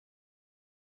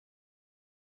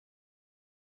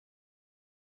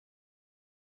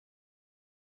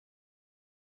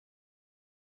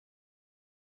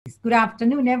Good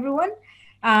afternoon, everyone.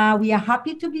 We are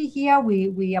happy to be here.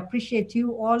 We appreciate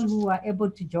you all who are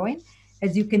able to join.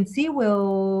 As you can see,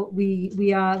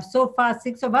 we are so far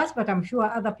 6 of us, but I'm sure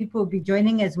other people will be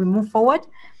joining as we move forward.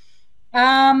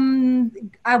 My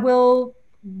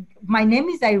name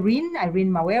is Irene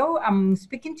Maweo. I'm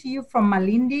speaking to you from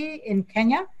Malindi in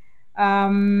Kenya.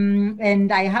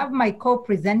 And I have my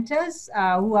co-presenters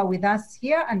who are with us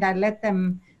here, and I'll let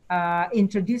them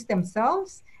introduce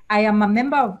themselves. I am a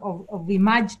member of the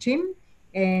eMERGE team,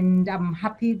 and I'm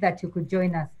happy that you could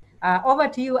join us. Over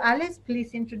to you, Alice.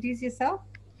 Please introduce yourself.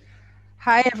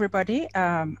 Hi, everybody.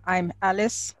 I'm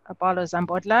Alice Abalo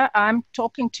Zambodla. I'm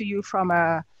talking to you from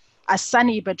a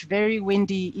sunny but very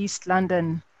windy East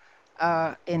London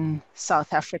in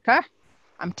South Africa.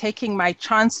 I'm taking my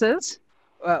chances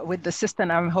with the system.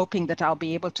 I'm hoping that I'll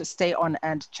be able to stay on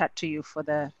and chat to you for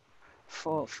the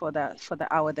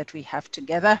hour that we have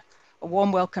together. A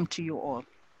warm welcome to you all.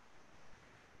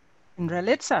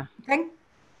 Nralitsa.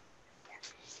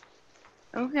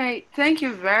 Okay, thank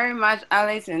you very much,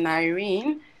 Alice and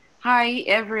Irene. Hi,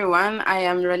 everyone. I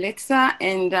am Relitsa,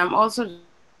 and I'm also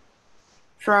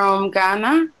from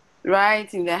Ghana,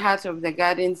 right in the heart of the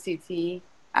Garden City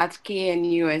at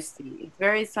KNUST. It's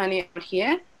very sunny out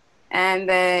here, and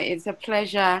it's a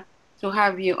pleasure to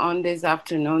have you on this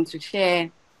afternoon to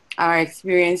share our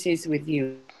experiences with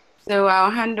you. So I'll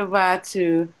hand over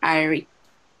to Irene.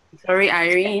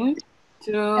 Irene,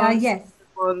 to yes.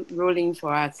 rolling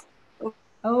for us.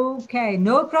 Okay,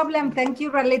 no problem. Thank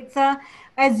you, Ralitza.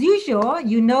 As usual,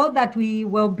 you know that we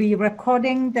will be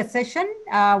recording the session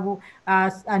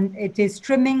and it is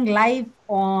streaming live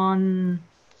on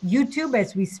YouTube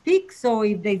as we speak. So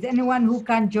if there's anyone who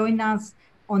can join us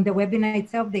on the webinar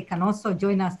itself, they can also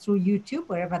join us through YouTube,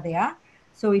 wherever they are.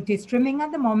 So it is streaming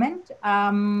at the moment.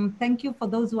 Thank you for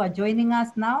those who are joining us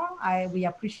now. We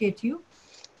appreciate you.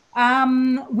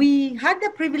 We had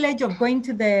the privilege of going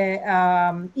to the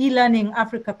eLearning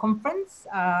Africa conference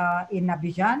in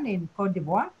Abidjan in Cote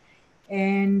d'Ivoire.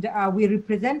 And we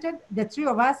represented, the three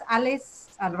of us, Alice,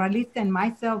 Ralis, and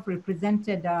myself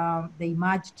represented the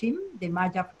eMERGE team, the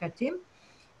eMERGE Africa team.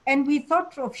 And we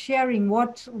thought of sharing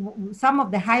some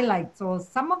of the highlights or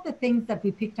some of the things that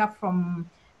we picked up from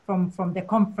the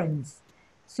conference.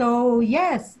 So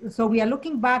yes, so we are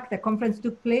looking back. The conference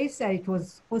took place. It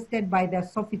was hosted by the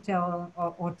Sofitel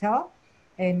Hotel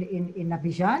in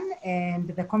Abidjan, and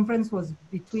the conference was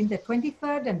between the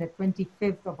 23rd and the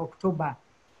 25th of October.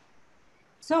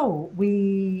 So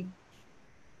we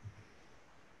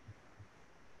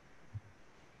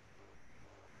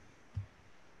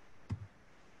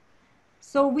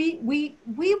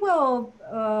will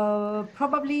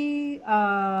probably.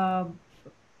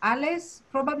 Alice,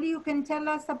 probably you can tell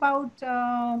us about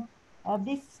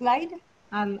this slide.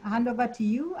 I'll hand over to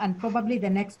you and probably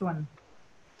the next one.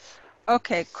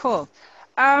 Okay, cool.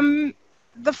 The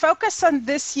focus on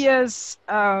this year's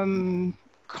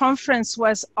conference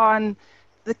was on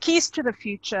the keys to the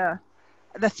future.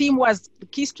 The theme was the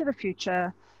keys to the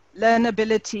future,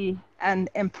 learnability and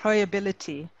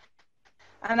employability.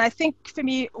 And I think for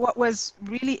me, what was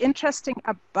really interesting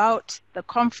about the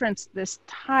conference this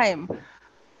time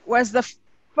was the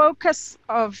focus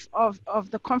of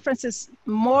the conferences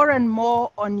more and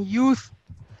more on youth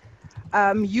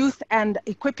and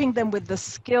equipping them with the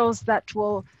skills that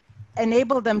will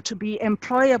enable them to be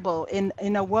employable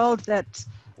in a world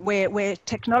where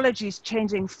technology is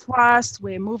changing fast.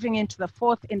 We're moving into the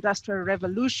fourth industrial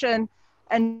revolution,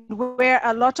 and where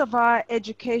a lot of our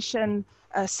education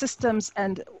systems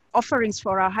and offerings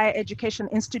for our higher education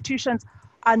institutions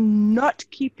are not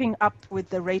keeping up with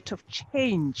the rate of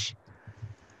change.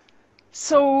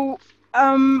 So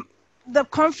the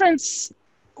conference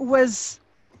was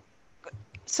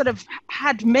sort of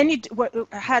had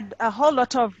a whole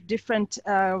lot of different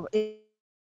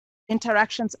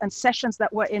interactions and sessions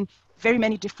that were in very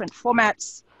many different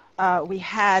formats. We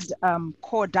had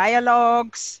core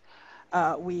dialogues,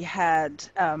 we had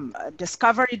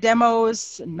discovery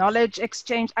demos, knowledge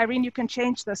exchange. Irene, you can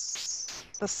change the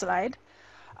slide.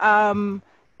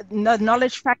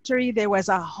 Knowledge Factory, there was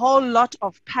a whole lot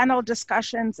of panel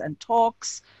discussions and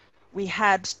talks. We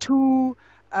had two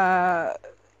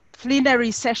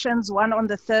plenary sessions, one on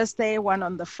the Thursday, one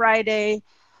on the Friday.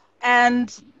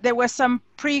 And there were some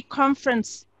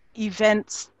pre-conference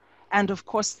events and of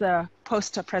course the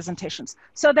poster presentations.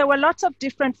 So there were lots of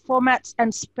different formats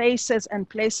and spaces and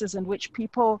places in which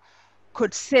people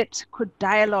could sit, could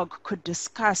dialogue, could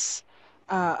discuss,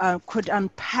 could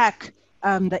unpack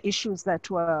the issues that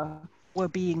were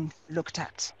being looked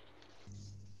at.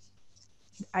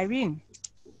 Irene.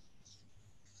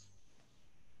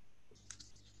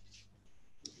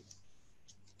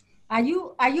 Are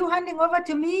you handing over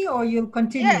to me, or you'll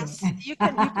continue? Yes, you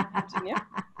can continue.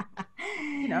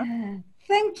 You know.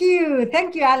 Thank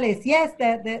you, Alice. Yes,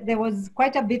 there was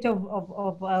quite a bit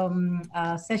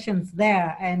of sessions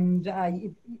there, and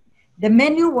the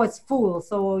menu was full,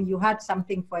 so you had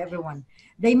something for everyone.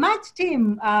 The Emerge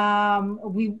team,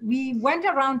 we went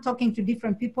around talking to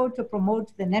different people to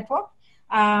promote the network.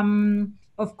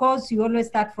 Of course, you always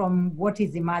start from what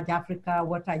is Emerge Africa,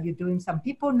 what are you doing? Some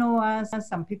people know us,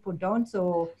 some people don't,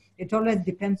 so it always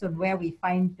depends on where we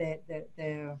find the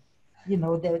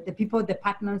people, the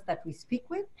partners that we speak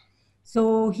with.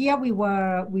 So here we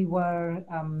were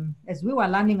as we were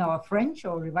learning our French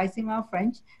or revising our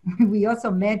French, we also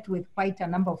met with quite a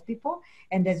number of people.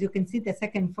 And as you can see, the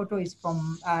second photo is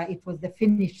from, it was the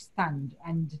Finnish stand.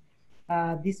 And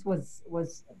this was,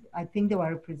 I think they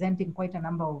were representing quite a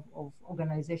number of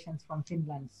organizations from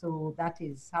Finland. So that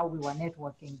is how we were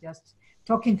networking, just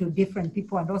talking to different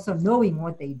people and also knowing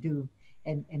what they do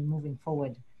and moving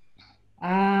forward.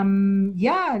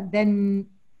 Yeah, then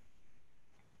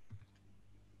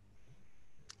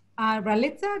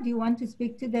Ralitza, do you want to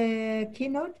speak to the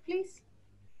keynote, please?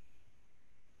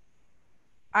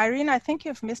 Irene, I think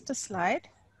you've missed a slide.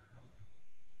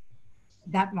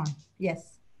 That one,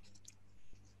 yes.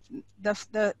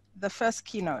 The first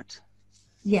keynote.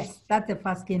 Yes, that's the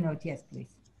first keynote, yes,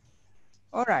 please.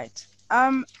 All right.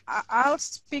 I'll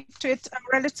speak to it.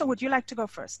 Ralitza, would you like to go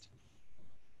first?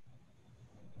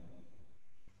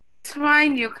 It's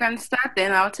fine, you can start,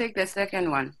 then I'll take the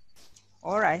second one.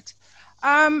 All right.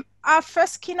 Our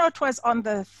first keynote was on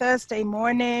the Thursday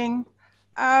morning.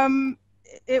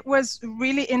 It was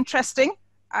really interesting.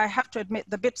 I have to admit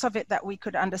the bits of it that we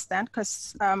could understand,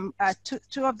 because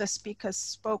two of the speakers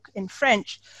spoke in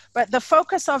French, but the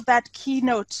focus of that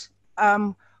keynote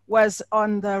was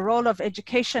on the role of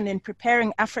education in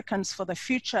preparing Africans for the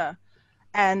future,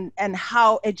 and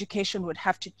how education would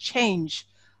have to change,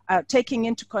 taking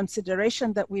into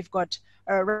consideration that we've got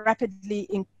a rapidly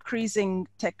increasing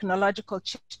technological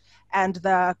change and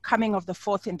the coming of the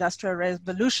fourth industrial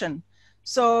revolution.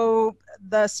 So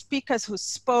the speakers who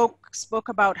spoke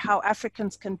about how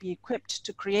Africans can be equipped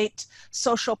to create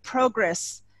social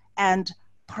progress and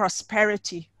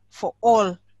prosperity for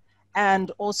all,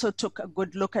 and also took a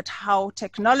good look at how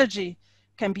technology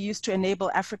can be used to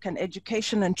enable African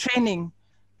education and training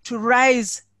to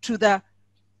rise to the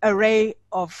array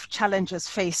of challenges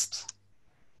faced.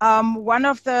 One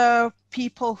of the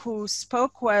people who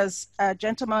spoke was a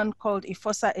gentleman called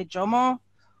Ifosa Ejomo,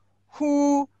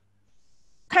 who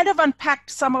kind of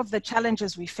unpacked some of the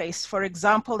challenges we face. For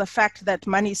example, the fact that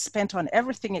money is spent on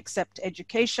everything except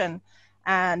education.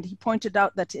 And he pointed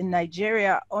out that in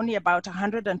Nigeria, only about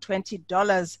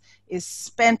 $120 is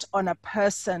spent on a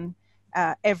person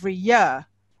every year.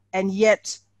 And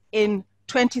yet in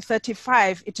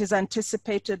 2035, it is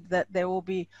anticipated that there will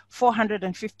be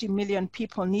 450 million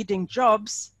people needing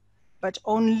jobs, but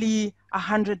only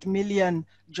 100 million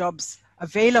jobs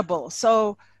available.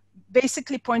 So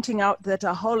basically pointing out that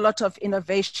a whole lot of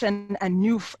innovation and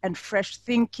new and fresh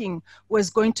thinking was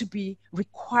going to be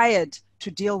required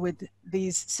to deal with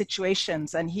these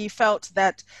situations. And he felt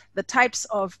that the types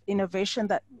of innovation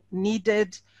that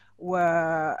needed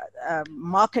were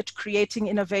market creating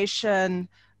innovation,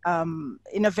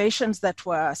 innovations that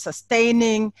were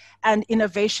sustaining, and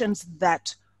innovations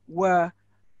that were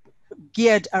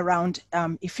geared around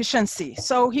efficiency.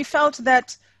 So he felt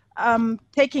that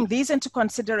taking these into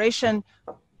consideration,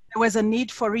 there was a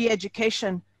need for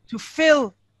re-education to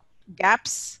fill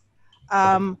gaps.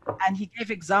 And he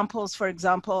gave examples. For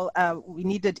example, we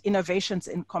needed innovations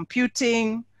in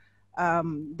computing,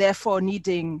 therefore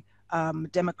needing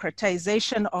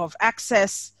democratization of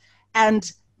access,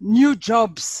 and new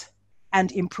jobs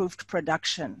and improved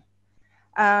production.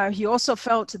 He also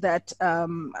felt that,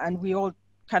 and we all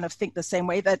kind of think the same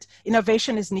way, that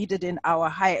innovation is needed in our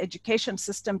higher education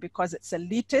system because it's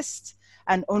elitist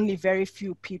and only very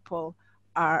few people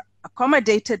are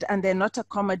accommodated, and they're not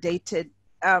accommodated,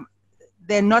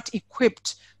 they're not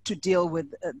equipped to deal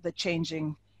with the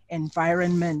changing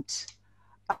environment.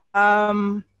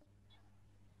 And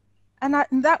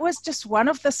that was just one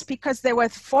of the speakers. There were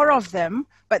 4 of them,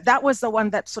 but that was the one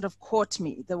that sort of caught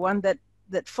me, the one that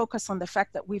focused on the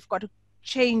fact that we've got to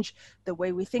change the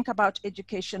way we think about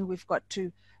education. We've got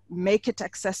to make it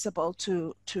accessible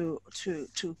to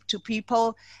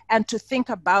people, and to think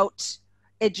about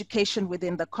education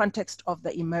within the context of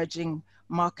the emerging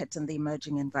market and the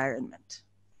emerging environment.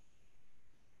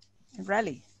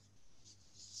 Rally.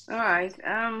 All right.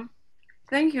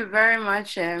 Thank you very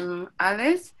much,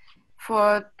 Alice,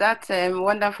 for that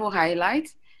wonderful highlight.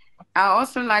 I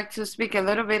also like to speak a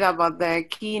little bit about the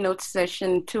keynote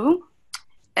session too.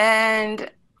 And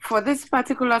for this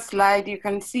particular slide, you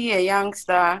can see a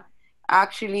youngster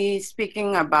actually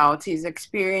speaking about his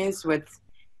experience with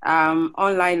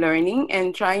online learning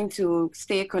and trying to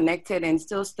stay connected and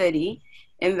still steady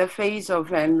in the face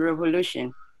of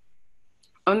revolution.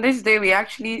 On this day, we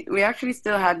actually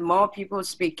still had more people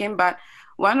speaking, but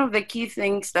one of the key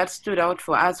things that stood out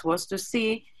for us was to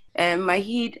see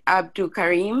Mahid Abdul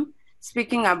Karim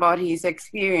speaking about his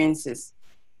experiences.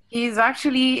 He's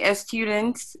actually a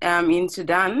student in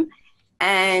Sudan,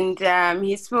 and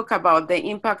he spoke about the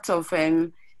impact of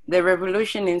the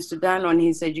revolution in Sudan on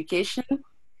his education.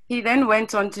 He then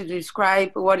went on to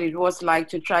describe what it was like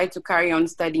to try to carry on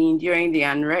studying during the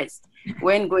unrest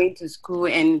when going to school,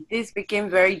 and this became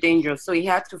very dangerous. So he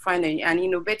had to find an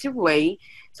innovative way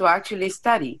to actually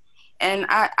study. And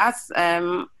as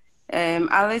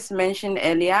Alice mentioned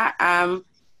earlier,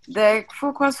 the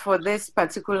focus for this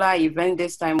particular event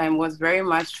this time was very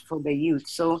much for the youth.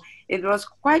 So it was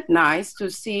quite nice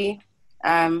to see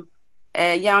a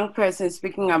young person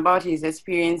speaking about his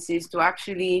experiences to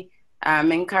actually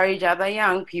encourage other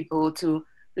young people to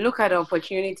look at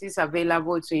opportunities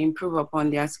available to improve upon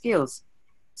their skills.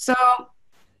 So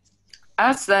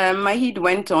as Mahid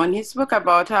went on, he spoke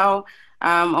about how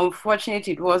unfortunate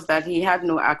it was that he had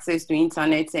no access to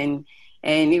internet and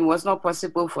it was not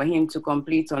possible for him to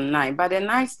complete online. But the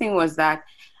nice thing was that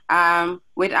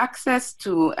with access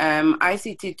to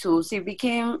ICT tools, it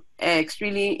became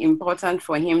extremely important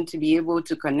for him to be able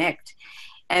to connect.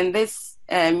 And this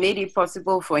made it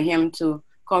possible for him to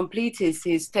complete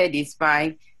his studies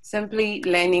by simply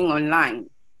learning online.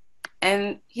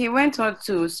 And he went on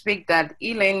to speak that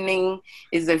e-learning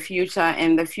is the future,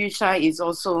 and the future is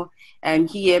also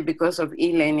here because of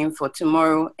e-learning for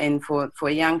tomorrow and for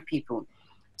young people.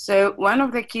 So one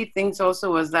of the key things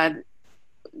also was that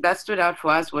stood out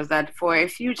for us was that for a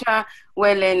future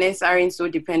where learners aren't so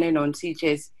dependent on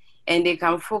teachers and they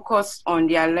can focus on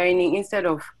their learning instead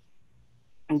of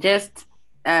just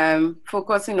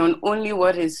focusing on only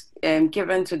what is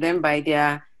given to them by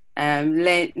their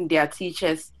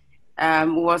teachers,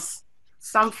 was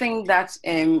something that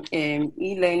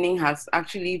e-learning has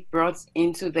actually brought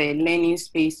into the learning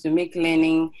space to make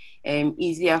learning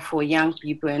easier for young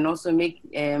people and also make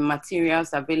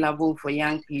materials available for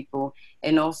young people,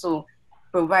 and also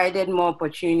provided more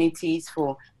opportunities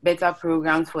for better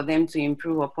programs for them to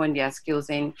improve upon their skills.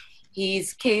 And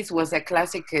his case was a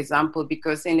classic example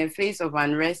because in the face of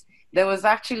unrest, there was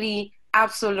actually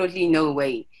absolutely no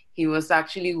way he was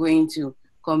actually going to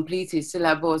complete his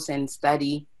syllabus and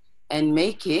study and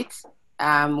make it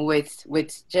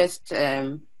with just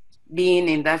being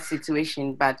in that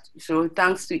situation. But so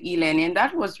thanks to e-learning,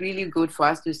 that was really good for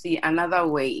us to see another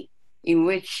way in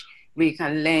which we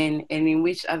can learn and in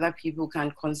which other people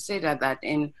can consider that,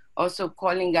 and also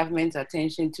calling government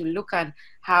attention to look at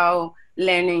how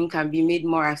learning can be made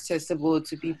more accessible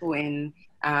to people in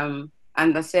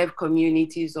underserved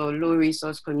communities or low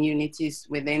resource communities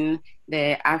within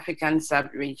the African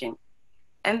sub-region.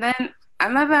 And then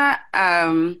another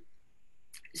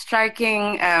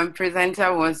striking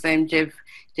presenter was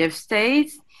Jeff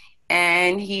Staes,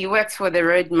 and he works for the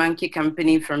Red Monkey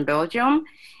Company from Belgium.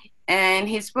 And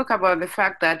he spoke about the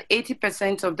fact that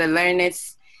 80% of the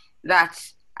learners that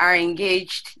are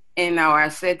engaged in our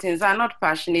settings are not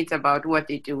passionate about what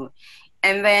they do.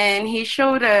 And then he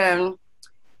showed a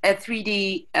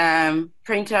 3D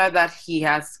printer that he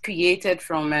has created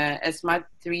from a smart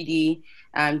 3D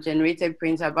generated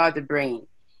printer about the brain.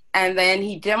 And then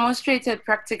he demonstrated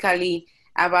practically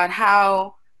about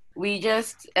how we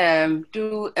just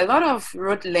do a lot of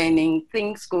rote learning,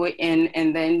 things go in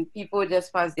and then people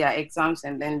just pass their exams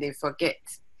and then they forget.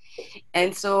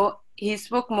 And so he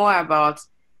spoke more about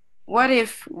what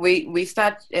if we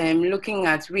start looking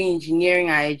at re-engineering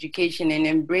our education and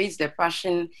embrace the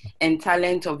passion and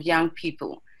talent of young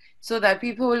people so that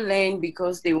people learn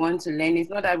because they want to learn. It's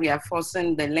not that we are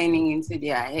forcing the learning into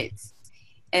their heads.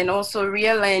 And also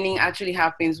real learning actually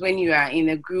happens when you are in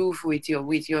a groove with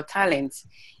your talents.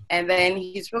 And then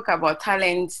he spoke about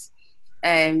talents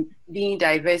being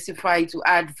diversified to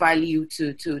add value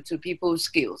to people's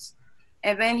skills.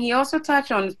 And then he also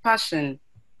touched on passion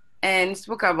and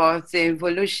spoke about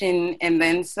evolution and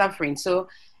then suffering. So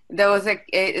there was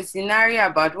a scenario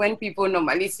about when people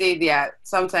normally say they are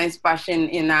sometimes passion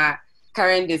in our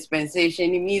current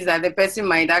dispensation, it means that the person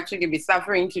might actually be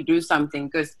suffering to do something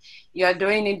because you are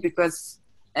doing it because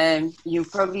you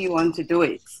probably want to do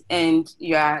it and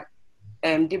you are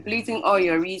depleting all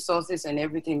your resources and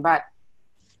everything. But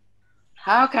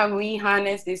how can we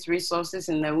harness these resources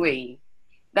in a way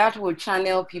that will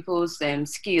channel people's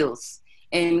skills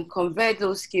and convert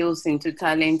those skills into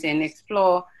talent and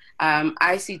explore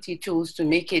ICT tools to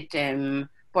make it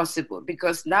possible.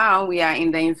 Because now we are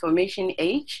in the information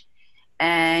age,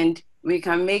 and we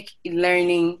can make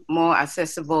learning more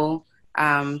accessible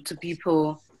to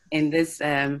people in this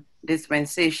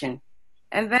dispensation.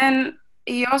 And then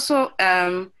he also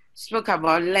spoke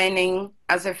about learning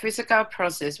as a physical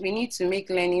process. We need to make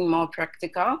learning more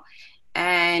practical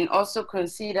and also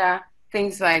consider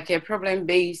things like a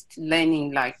problem-based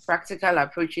learning, like practical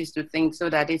approaches to things so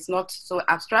that it's not so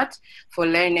abstract for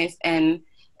learners. And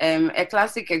a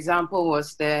classic example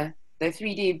was the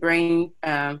 3D brain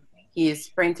he is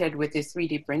printed with his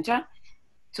 3D printer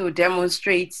to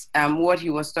demonstrate what he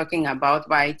was talking about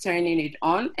by turning it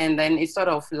on, and then it sort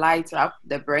of lights up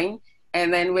the brain.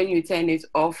 And then when you turn it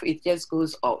off, it just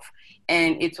goes off.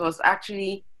 And it was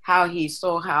actually how he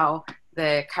saw how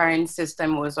the current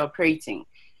system was operating.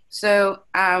 So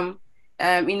in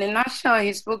a nutshell,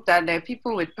 he spoke that the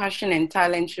people with passion and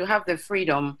talent should have the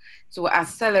freedom to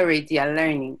accelerate their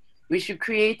learning. We should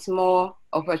create more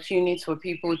opportunities for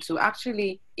people to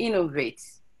actually innovate,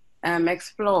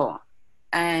 explore,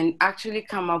 and actually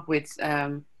come up with,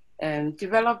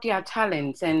 develop their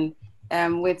talents. And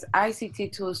with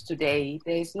ICT tools today,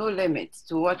 there is no limit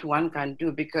to what one can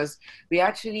do, because we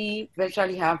actually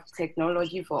virtually have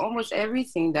technology for almost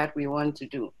everything that we want to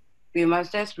do. We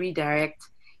must just redirect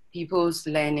people's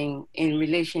learning in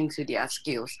relation to their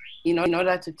skills in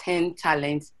order to turn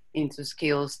talent into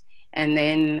skills, and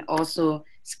then also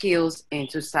skills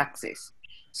into success.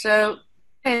 So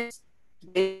it's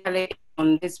basically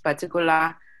on this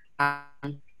particular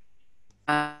question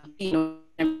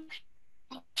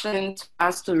for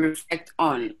us to reflect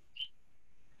on.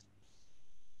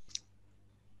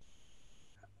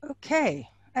 Okay,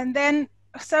 and then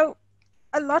so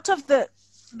a lot of the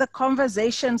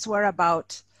conversations were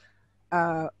about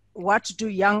what do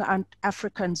young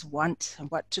Africans want, and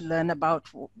what to learn about,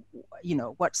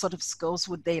 what sort of skills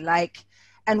would they like,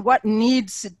 and what's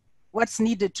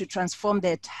needed to transform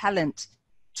their talent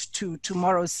to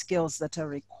tomorrow's skills that are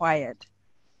required.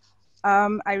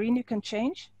 Irene, you can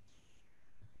change.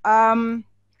 So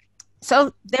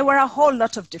there were a whole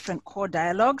lot of different core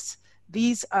dialogues.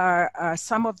 These are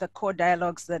some of the core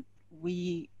dialogues that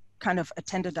we kind of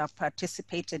attended or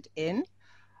participated in.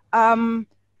 The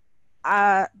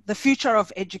future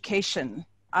of education.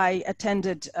 I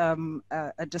attended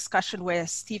a discussion where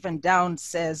Stephen Downes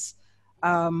says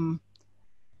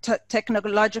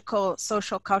technological,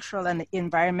 social, cultural, and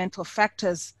environmental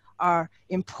factors are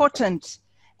important,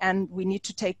 and we need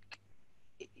to take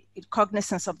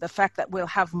cognizance of the fact that we'll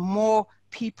have more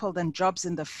people than jobs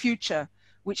in the future,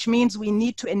 which means we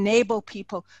need to enable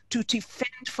people to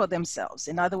defend for themselves.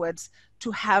 In other words,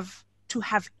 to have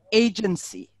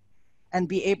agency and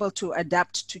be able to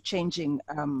adapt to changing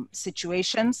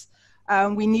situations.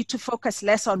 We need to focus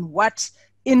less on what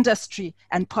industry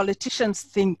and politicians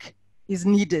think is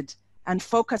needed, and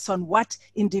focus on what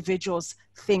individuals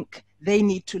think they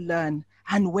need to learn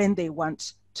and when they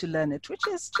want to learn it, which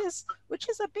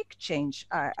is a big change,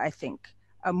 I think,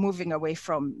 moving away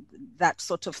from that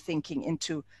sort of thinking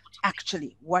into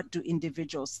actually what do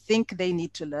individuals think they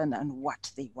need to learn and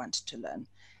what they want to learn.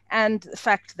 And the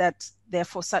fact that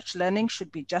therefore such learning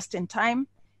should be just in time,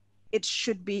 it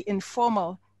should be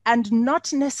informal and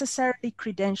not necessarily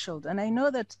credentialed. And I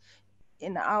know that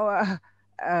in our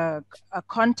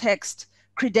context,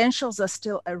 credentials are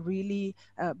still a really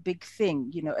big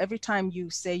thing. Every time you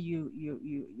say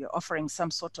you're offering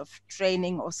some sort of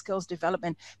training or skills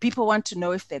development, people want to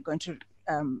know if they're going to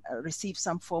receive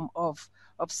some form of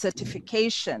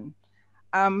certification.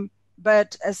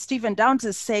 But as Stephen Downes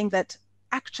is saying, that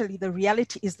actually the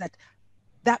reality is that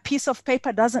that piece of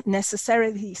paper doesn't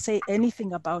necessarily say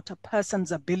anything about a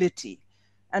person's ability.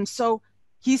 And so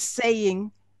he's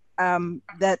saying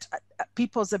that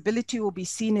people's ability will be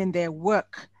seen in their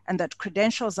work, and that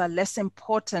credentials are less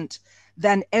important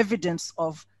than evidence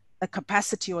of the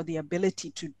capacity or the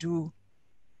ability to do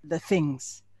the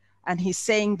things. And he's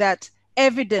saying that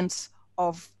evidence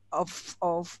of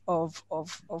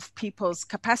people's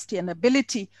capacity and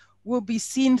ability will be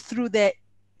seen through their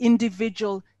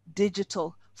individual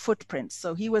digital footprints.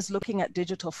 So he was looking at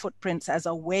digital footprints as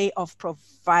a way of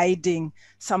providing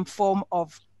some form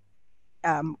of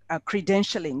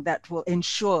credentialing that will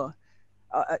ensure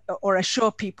or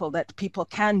assure people that people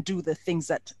can do the things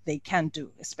that they can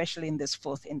do, especially in this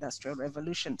fourth industrial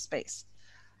revolution space.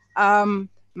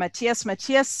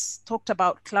 Matthias talked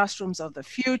about classrooms of the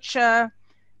future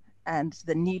and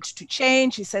the need to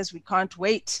change. He says we can't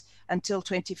wait until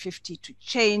 2050 to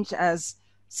change, as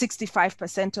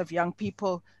 65% of young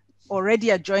people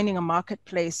already are joining a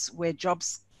marketplace where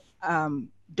jobs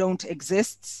don't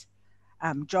exist.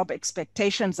 Job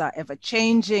expectations are ever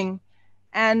changing.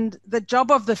 And the job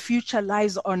of the future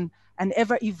lies on an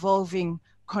ever evolving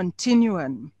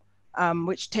continuum,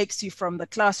 which takes you from the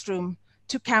classroom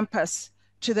to campus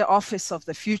to the office of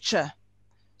the future.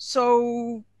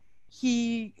 So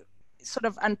he sort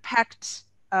of unpacked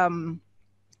a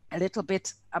little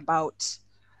bit about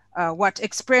what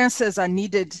experiences are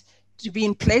needed to be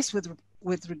in place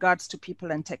with regards to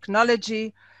people and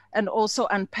technology, and also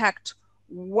unpacked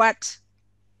what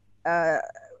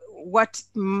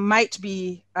might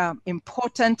be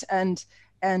important and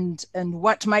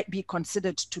what might be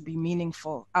considered to be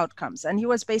meaningful outcomes. And he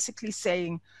was basically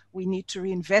saying we need to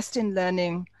reinvest in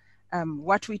learning,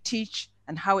 what we teach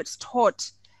and how it's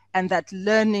taught, and that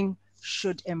learning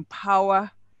should empower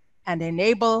and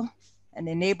enable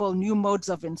new modes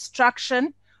of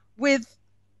instruction with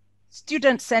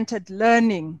student-centered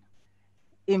learning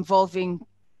involving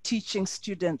teaching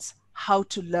students how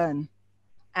to learn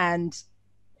and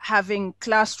having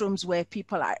classrooms where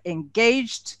people are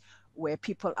engaged, where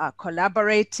people are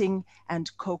collaborating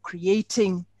and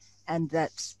co-creating, and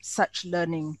that such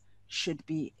learning should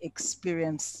be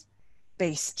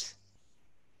experience-based.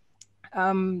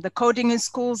 The coding in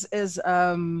schools is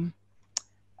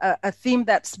a theme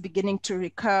that's beginning to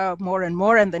recur more and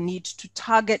more, and the need to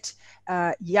target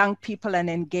young people and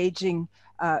engaging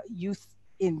youth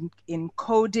in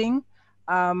coding.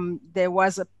 There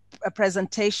was a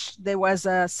presentation, there was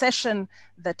a session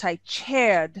that I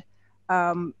chaired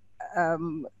that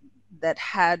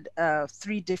had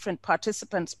 3 different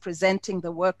participants presenting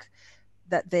the work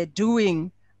that they're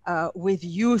doing with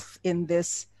youth in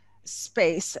this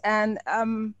space. And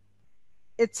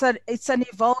it's an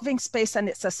evolving space, and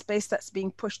it's a space that's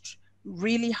being pushed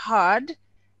really hard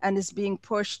and is being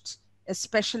pushed,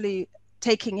 especially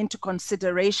taking into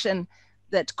consideration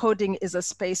that coding is a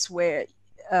space where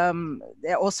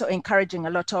they're also encouraging a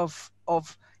lot of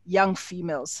young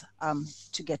females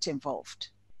to get involved.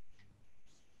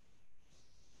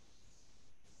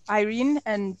 Irene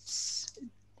and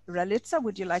Ralitza,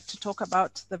 would you like to talk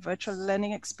about the virtual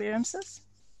learning experiences?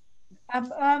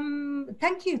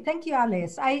 Thank you,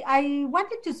 Alice. I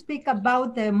wanted to speak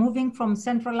about the moving from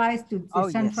centralized to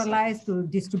decentralized to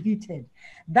distributed.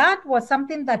 That was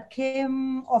something that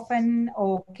came often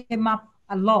or came up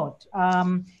a lot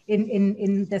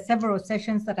in the several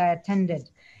sessions that I attended.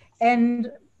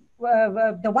 And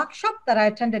the workshop that I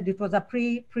attended, it was a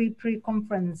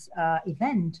pre-conference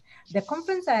event. The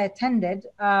conference I attended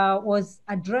was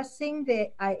addressing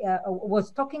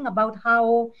was talking about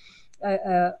how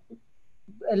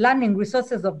learning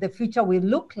resources of the future will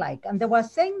look like. And they were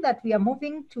saying that we are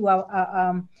moving to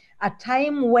a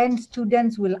time when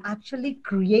students will actually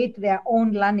create their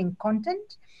own learning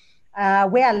content,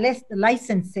 where less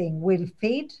licensing will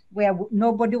fade, where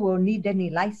nobody will need any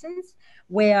license,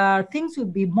 where things will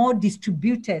be more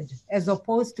distributed as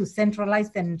opposed to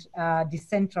centralized and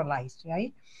decentralized,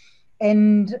 right?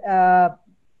 And,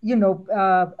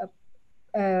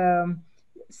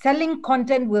 selling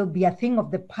content will be a thing of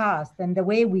the past, and the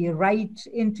way we write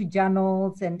into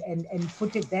journals and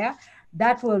put it there,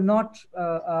 that will not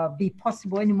be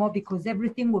possible anymore because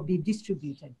everything will be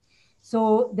distributed.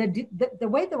 So the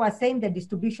way they were saying the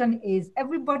distribution is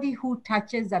everybody who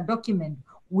touches a document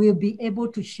will be able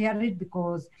to share it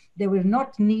because they will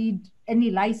not need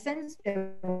any license, they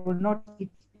will not need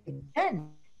it. Then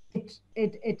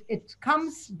it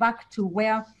comes back to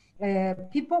where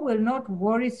people will not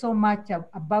worry so much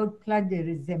about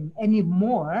plagiarism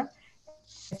anymore,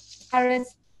 as far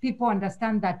as people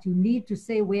understand that you need to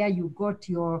say where you got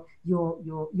your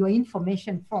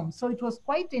information from. So it was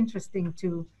quite interesting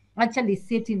to actually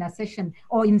sit in a session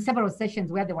or in several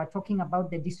sessions where they were talking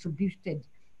about the distribution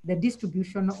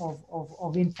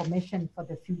of information for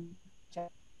the future.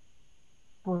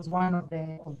 Was one of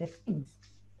the things.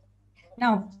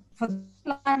 Now, for the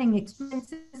learning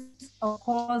experiences, of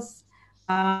course,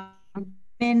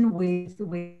 men with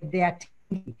their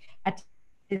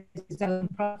is a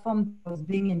platform that was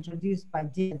being introduced by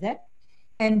GZ,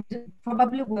 and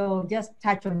probably we'll just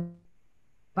touch on.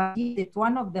 But it's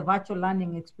one of the virtual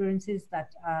learning experiences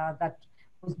that that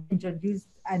was introduced,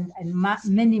 and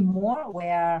many more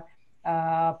where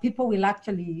people will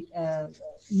actually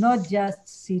not just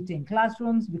sit in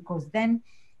classrooms, because then,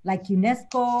 like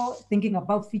UNESCO, thinking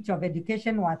about future of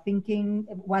education,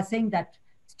 we're saying that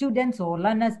students or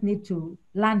learners need to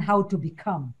learn how to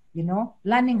become. you know,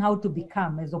 learning how to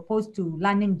become as opposed to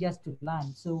learning just to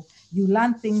learn. So you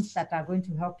learn things that are going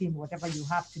to help you in whatever you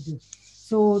have to do.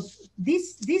 So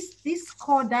these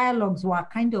core dialogues were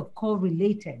kind of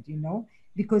correlated, you know,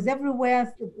 because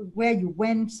everywhere where you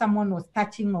went, someone was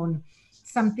touching on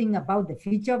something about the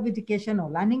future of education or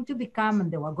learning to become,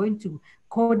 and they were going to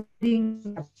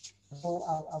coding.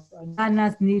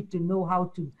 Learners need to know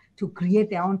how to create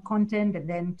their own content, and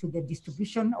then to the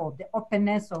distribution or the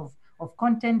openness of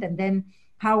content, and then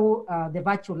how the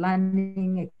virtual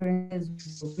learning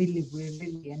experiences will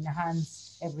really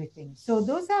enhance everything. So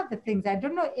those are the things. I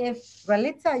don't know if,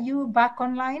 Ralitza, are you back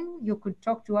online? You could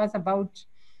talk to us about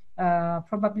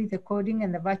probably the coding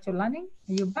and the virtual learning.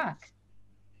 Are you back?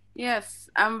 Yes,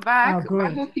 I'm back. Oh, I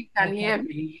great. hope you can Okay. hear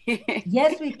me.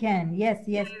 Yes, we can. Yes,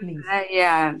 yes, please.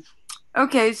 Yeah.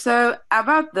 Okay, so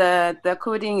about the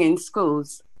coding in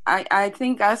schools, I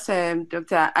think as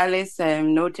Dr. Alice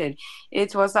noted,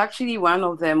 it was actually one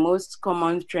of the most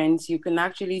common trends. You can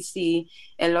actually see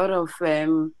a lot of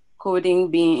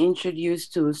coding being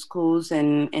introduced to schools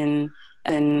and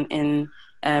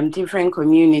different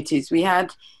communities. We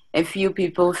had a few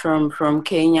people from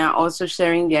Kenya also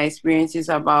sharing their experiences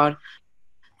about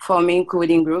forming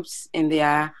coding groups in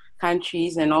their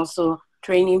countries and also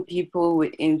training people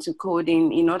into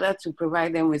coding in order to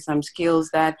provide them with some skills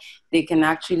that they can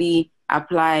actually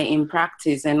apply in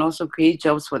practice and also create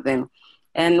jobs for them.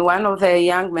 And one of the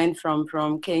young men from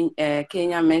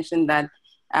Kenya mentioned that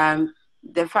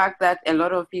the fact that a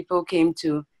lot of people came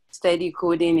to study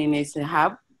coding in his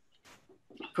hub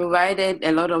provided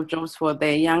a lot of jobs for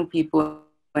the young people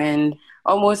and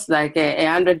almost like a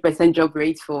 100% job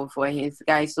rate for his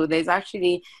guys. So there's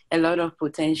actually a lot of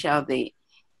potential there.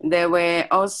 There were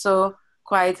also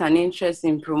quite an interest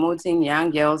in promoting young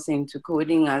girls into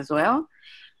coding as well.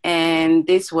 And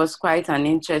this was quite an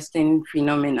interesting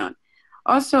phenomenon.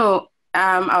 Also,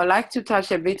 I would like to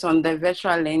touch a bit on the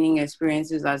virtual learning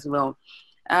experiences as well.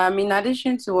 In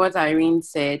addition to what Irene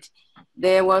said,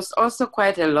 there was also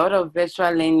quite a lot of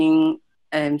virtual learning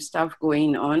stuff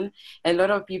going on. A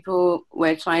lot of people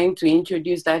were trying to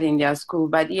introduce that in their school,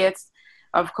 but yet,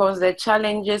 of course, the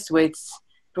challenges with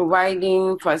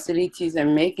providing facilities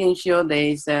and making sure there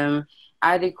is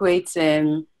adequate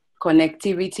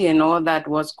connectivity and all that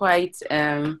was quite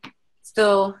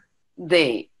still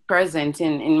there, present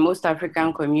in most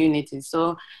African communities.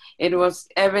 So it was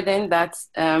evident that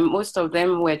most of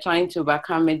them were trying to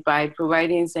overcome it by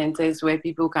providing centers where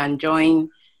people can join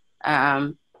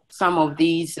some of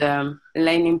these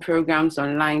learning programs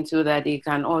online so that they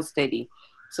can all study.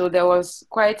 So there was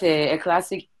quite a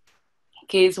classic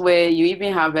case where you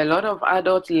even have a lot of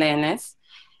adult learners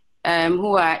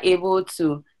who are able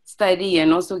to study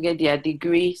and also get their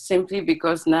degree simply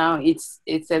because now it's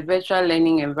a virtual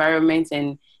learning environment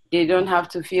and they don't have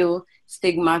to feel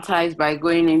stigmatized by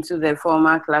going into the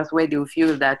formal class where they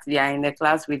feel that they are in the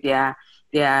class with their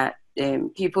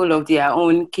people of their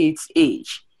own kids'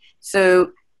 age.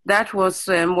 So that was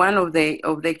one of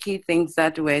the key things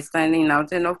that were standing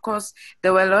out. And of course,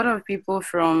 there were a lot of people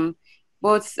from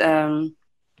both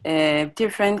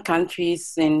different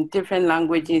countries in different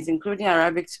languages, including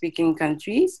Arabic-speaking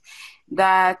countries,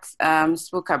 that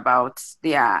spoke about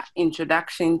their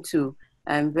introduction to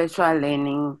virtual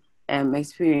learning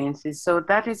experiences. So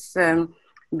that is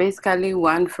basically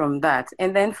one from that.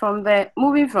 And then from the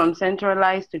moving from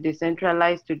centralized to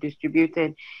decentralized to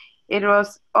distributed, it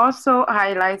was also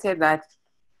highlighted that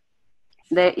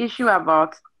the issue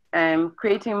about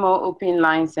creating more open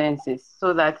licenses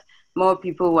so that more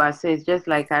people will access, just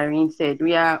like Irene said,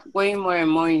 we are going more and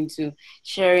more into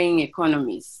sharing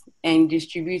economies and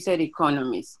distributed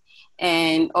economies.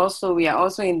 And also, we are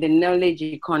also in the knowledge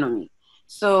economy.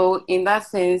 So in that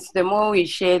sense, the more we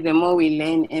share, the more we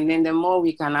learn, and then the more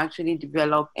we can actually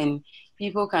develop and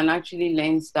people can actually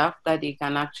learn stuff that they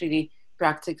can actually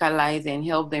practicalize and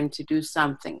help them to do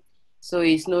something. So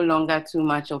it's no longer too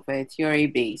much of a theory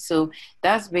base. So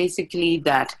that's basically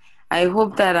that. I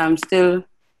hope that I'm still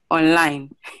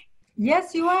online.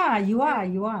 Yes, you are. You are.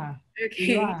 You are. Okay.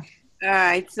 You are. All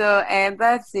right. So and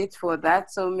that's it for that.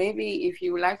 So maybe if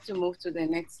you would like to move to the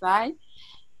next slide,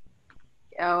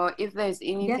 or if there's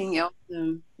anything else,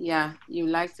 yeah, you'd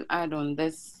like to add on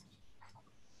this.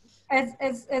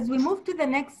 As we move to the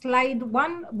next slide,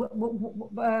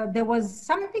 there was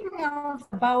something else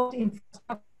about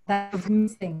infrastructure that was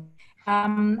missing.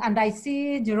 And I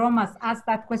see Jerome has asked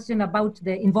that question about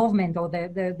the involvement or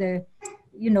the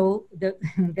you know, the,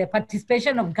 the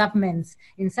participation of governments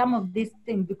in some of these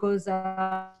things, because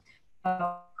of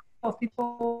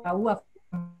people who have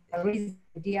raised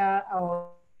the idea or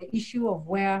the issue of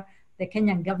where the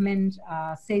Kenyan government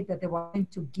said that they were going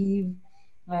to give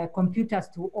computers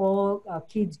to all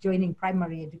kids joining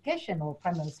primary education or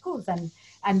primary schools,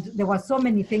 and there were so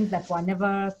many things that were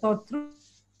never thought through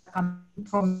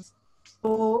promised.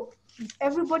 So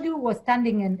everybody who was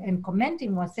standing and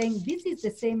commenting was saying this is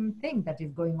the same thing that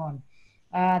is going on.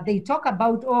 They talk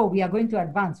about, oh, we are going to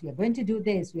advance, we are going to do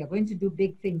this, we are going to do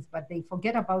big things, but they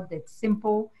forget about the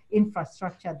simple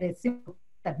infrastructure, the simple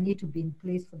that need to be in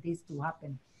place for this to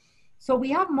happen. So we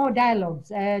have more dialogues.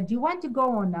 Do you want to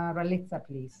go on, Ralitza,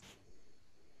 please?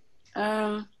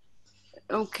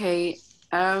 Okay.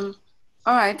 All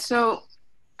right. So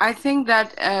I think that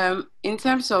in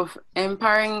terms of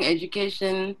empowering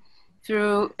education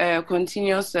through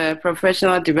continuous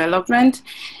professional development,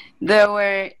 there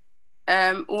were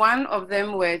one of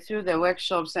them were through the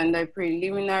workshops and the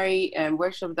preliminary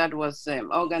workshop that was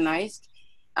organized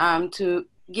to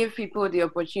give people the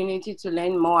opportunity to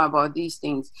learn more about these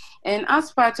things. And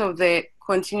as part of the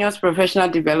continuous professional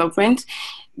development,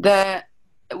 there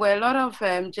were a lot of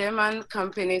German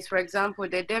companies, for example,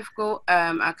 the DEFCO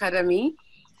Academy,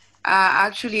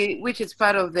 actually, which is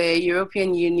part of the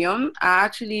European Union, are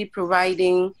actually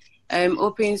providing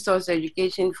open source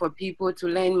education for people to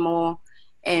learn more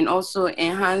and also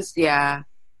enhance their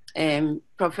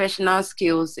professional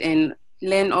skills and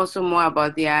learn also more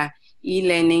about their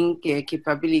e-learning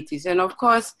capabilities. And of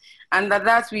course, under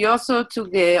that, we also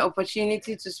took the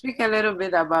opportunity to speak a little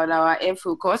bit about our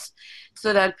focus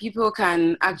so that people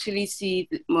can actually see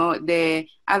more the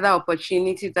other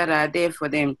opportunities that are there for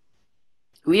them.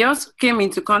 We also came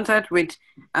into contact with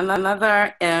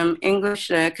another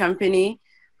English company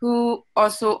who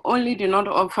also only do not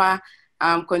offer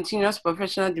continuous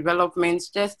professional development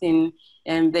just in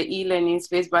the e-learning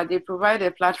space, but they provide a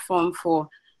platform for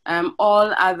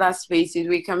all other spaces.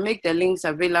 We can make the links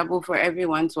available for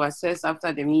everyone to access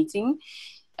after the meeting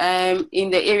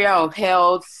in the area of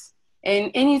health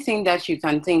and anything that you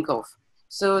can think of.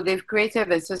 So they've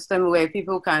created a system where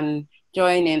people can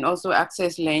join and also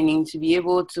access learning to be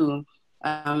able to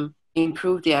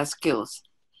improve their skills.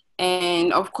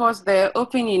 And of course, the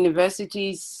open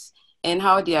universities and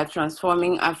how they are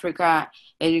transforming Africa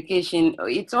education,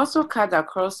 it's also cut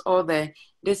across all the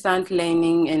distant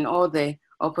learning and all the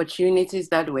opportunities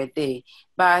that were there.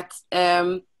 But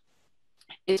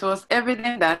it was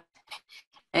evident that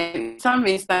in some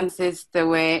instances, there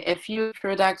were a few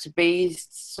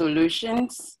product-based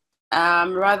solutions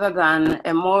rather than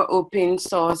a more open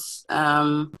source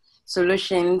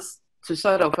solutions to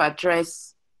sort of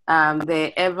address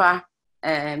the ever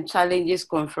challenges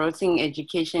confronting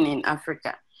education in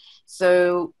Africa.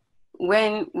 So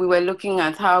when we were looking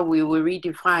at how we will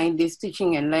redefine this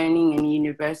teaching and learning in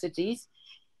universities,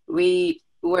 we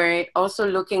were also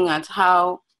looking at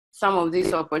how some of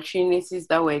these opportunities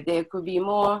that were there could be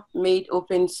more made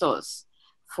open source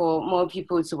for more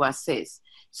people to access.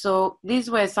 So these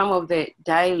were some of the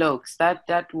dialogues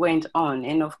that went on.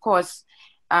 And of course,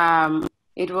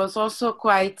 it was also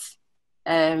quite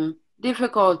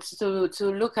difficult to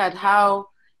look at how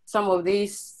some of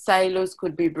these silos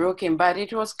could be broken, but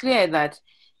it was clear that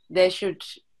there should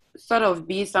sort of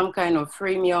be some kind of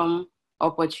freemium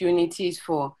opportunities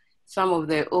for some of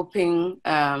the open,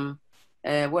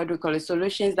 what we call it,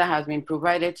 solutions that has been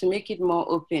provided to make it more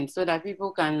open so that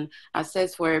people can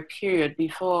access for a period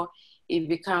before it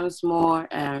becomes more,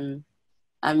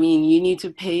 I mean, you need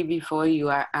to pay before you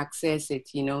access it,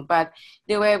 you know, but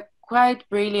they were quite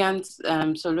brilliant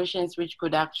solutions which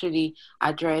could actually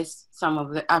address some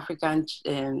of the African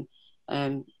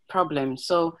problems.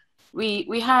 So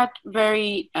we had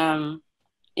very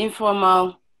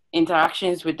informal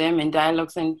interactions with them and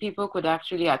dialogues, and people could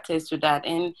actually attest to that.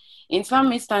 And in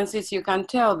some instances, you can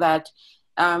tell that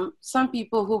some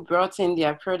people who brought in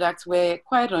their products were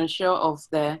quite unsure of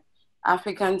the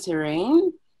African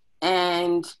terrain,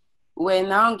 and we're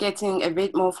now getting a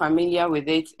bit more familiar with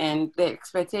it, and the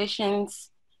expectations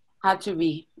had to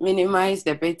be minimized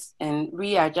a bit and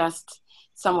readjust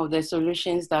some of the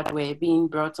solutions that were being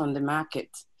brought on the market.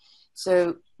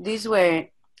 So these were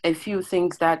a few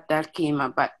things that came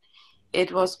up, but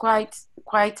it was quite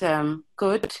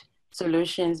good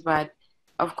solutions. But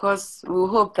of course, we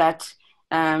hope that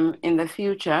in the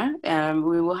future,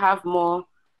 we will have more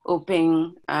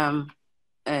open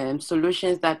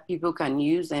solutions that people can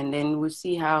use, and then we'll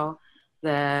see how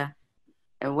the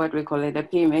what we call it, the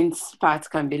payments part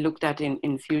can be looked at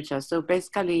in future. So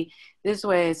basically, these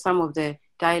were some of the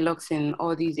dialogues in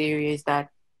all these areas that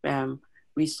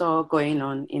we saw going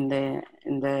on in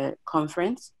the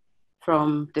conference,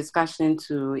 from discussion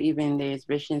to even the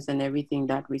exhibitions and everything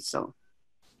that we saw.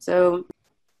 So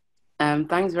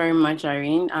thanks very much,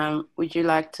 Irene. Would you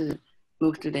like to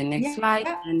move to the next slide.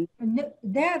 And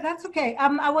there, that's okay.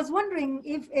 I was wondering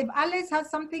if Alice has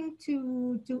something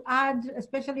to add,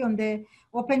 especially on the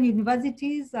Open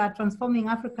Universities Transforming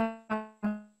Africa.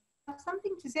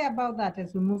 Something to say about that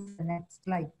as we move to the next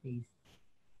slide, please.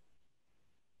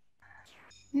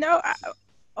 No,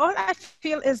 all I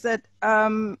feel is that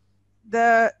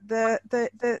the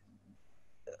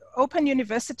open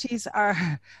universities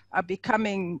are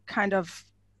becoming kind of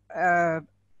a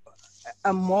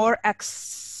more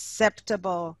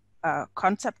acceptable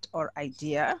concept or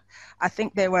idea. I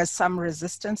think there was some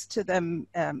resistance to them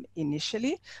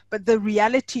initially, but the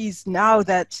reality is now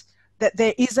that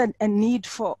there is a need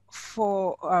for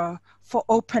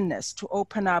openness, to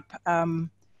open up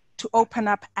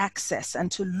access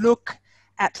and to look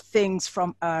at things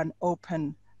from an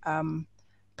open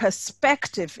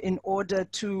perspective in order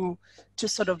to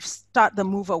sort of start the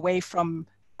move away from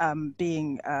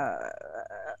being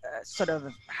sort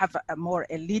of have a more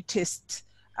elitist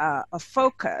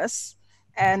focus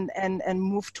and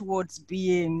move towards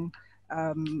being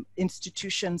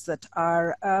institutions that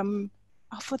are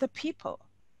for the people,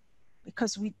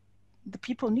 because the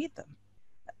people need them.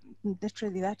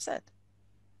 Literally, that's it.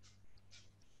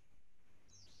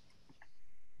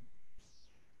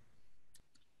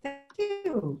 Thank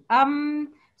you.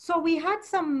 So we had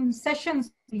some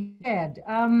sessions we had.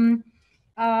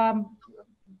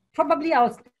 Probably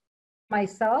I'll start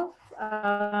myself.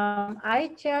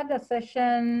 I chaired a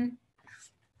session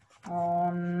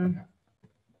on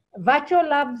virtual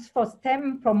labs for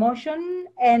STEM promotion,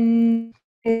 and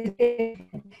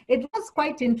it was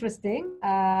quite interesting.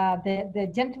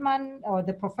 The gentleman or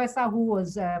the professor who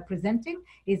was presenting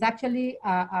is actually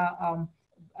a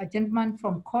gentleman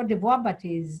from Cote d'Ivoire, but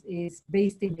is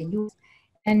based in the US.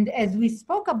 And as we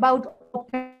spoke about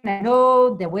open, I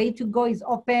know the way to go is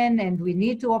open and we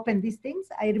need to open these things.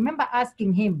 I remember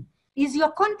asking him, is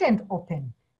your content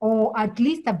open? Or at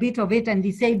least a bit of it? And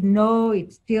he said, no,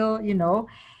 it's still, you know,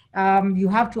 you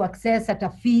have to access at a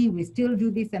fee. We still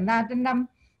do this and that.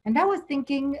 And I was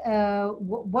thinking,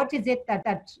 what is it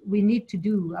that we need to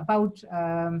do about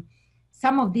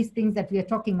some of these things that we are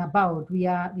talking about? We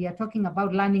are talking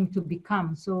about learning to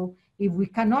become. So if we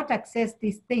cannot access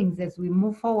these things as we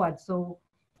move forward, so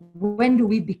when do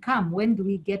we become? When do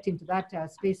we get into that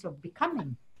space of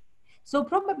becoming? So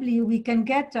probably we can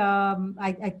get,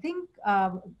 I think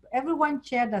everyone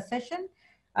shared a session.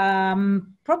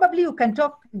 Probably you can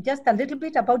talk just a little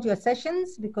bit about your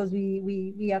sessions, because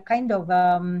we are kind of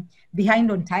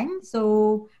behind on time.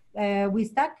 So we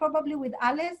start probably with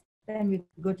Alice, then we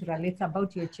go to Ralitza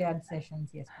about your chaired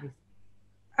sessions. Yes, please.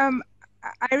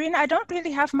 Irene, I don't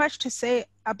really have much to say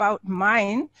about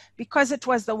mine because it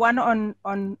was the one on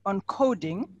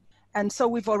coding. And so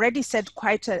we've already said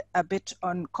quite a bit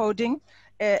on coding.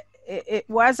 It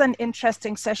was an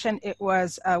interesting session. It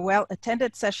was a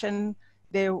well-attended session.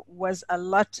 There was a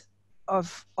lot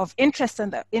of interest,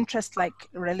 and the interest, like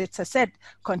Ralitza said,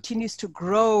 continues to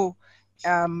grow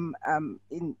in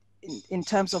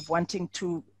terms of wanting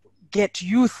to get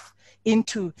youth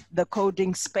into the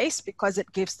coding space, because it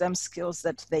gives them skills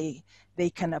that they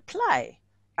can apply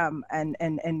and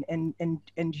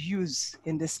use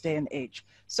in this day and age.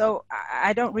 So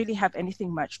I don't really have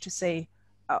anything much to say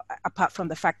apart from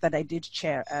the fact that I did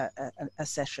chair a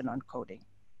session on coding.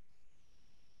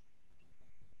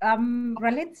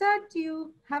 Ralitza, do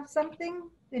you have something?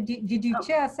 Did you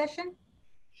chair a session?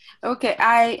 Okay,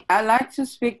 I like to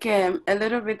speak a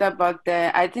little bit about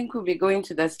the, I think we'll be going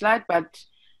to the slide, but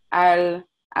I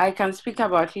can speak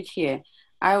about it here.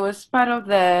 I was part of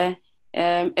the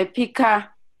EPICA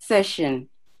session,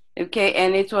 okay,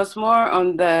 and it was more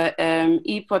on the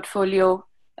e-portfolio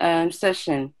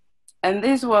session. And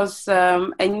this was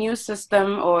a new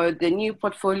system, or the new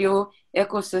portfolio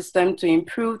ecosystem, to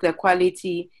improve the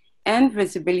quality and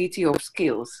visibility of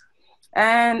skills.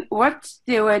 And what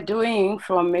they were doing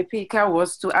from EPICA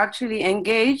was to actually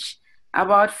engage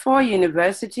about 4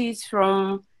 universities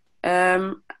from,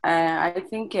 I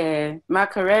think,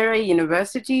 Makerere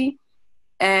University,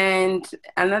 and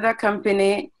another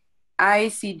company,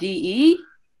 ICDE,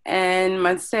 and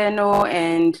Manseno,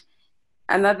 and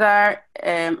another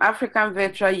African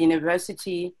Virtual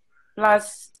University,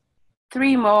 plus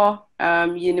 3 more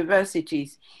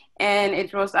universities. And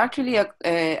it was actually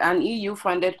an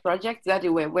EU-funded project that they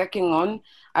were working on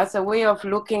as a way of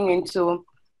looking into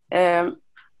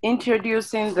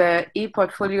introducing the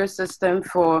e-portfolio system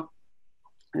for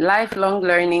lifelong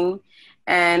learning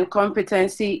and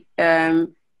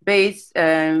competency-based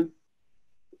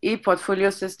e-portfolio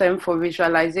system for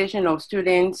visualization of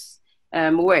students'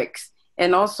 works,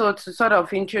 and also to sort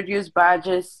of introduce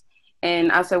badges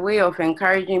and as a way of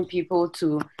encouraging people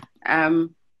to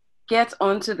get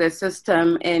onto the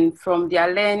system, and from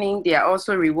their learning, they are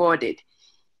also rewarded.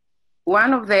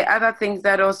 One of the other things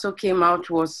that also came out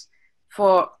was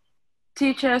for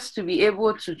teachers to be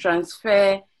able to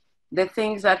transfer the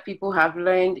things that people have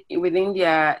learned within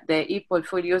the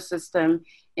e-portfolio system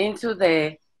into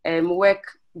the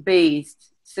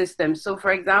work-based system. So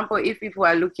for example, if people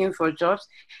are looking for jobs,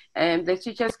 the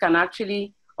teachers can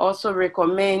actually also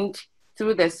recommend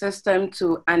through the system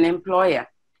to an employer.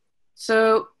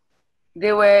 So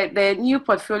the new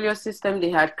portfolio system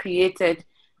they had created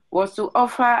was to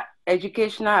offer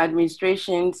educational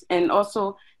administrations and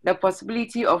also the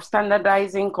possibility of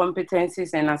standardizing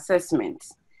competencies and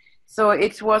assessments. So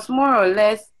it was more or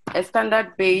less a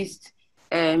standard-based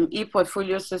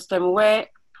e-portfolio system where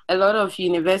a lot of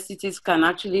universities can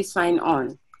actually sign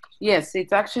on. Yes,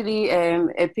 it's actually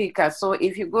a picker. So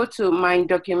if you go to my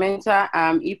Documenta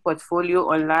e-portfolio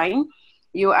online,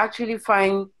 you actually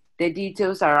find the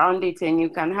details around it, and you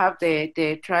can have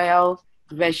the trial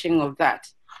version of that.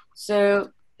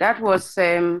 So that was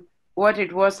what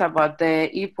it was about the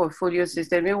e-portfolio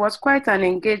system. It was quite an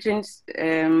engaging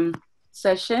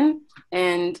session,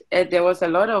 and there was a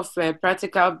lot of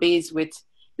practical base with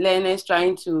learners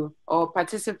trying to, or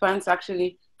participants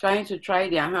actually trying to try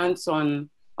their hands on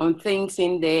things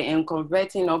in there and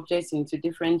converting objects into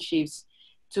different shapes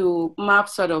to map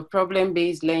sort of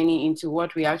problem-based learning into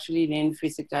what we actually learn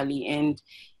physically, and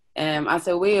as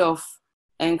a way of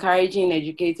encouraging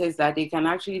educators that they can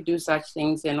actually do such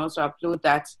things and also upload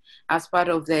that as part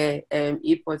of the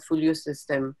e-portfolio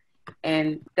system.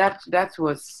 And that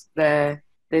was the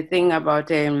thing about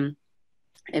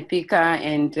EPICA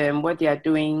and what they are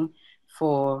doing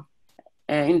for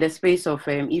in the space of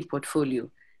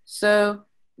e-portfolio. So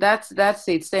that's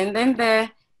it. And then the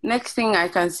next thing I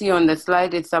can see on the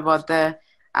slide, it's about the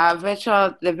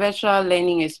virtual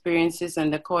learning experiences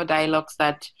and the core dialogues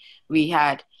that we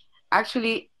had.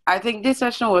 Actually, I think this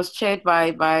session was chaired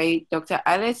by Dr.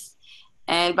 Alice,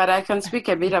 but I can speak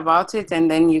a bit about it,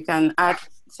 and then you can add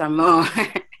some more.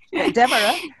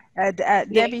 Deborah,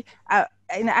 Debbie,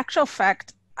 in actual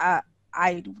fact,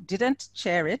 I didn't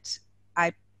chair it.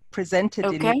 I presented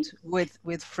in it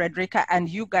with Frederica, and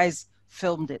you guys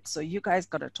filmed it. So you guys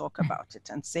got to talk about it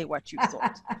and say what you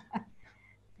thought.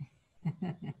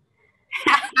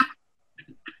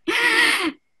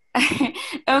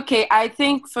 Okay, I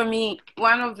think for me,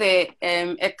 one of the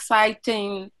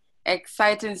exciting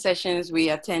sessions we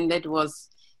attended was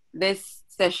this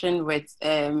session with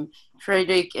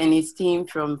Frederick and his team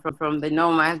from the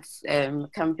Nomads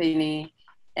company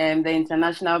and the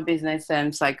International Business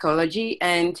Psychology,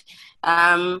 and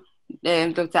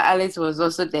Dr. Alice was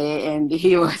also there, and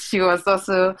she was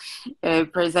also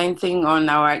presenting on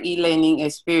our e-learning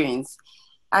experience.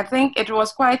 I think it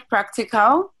was quite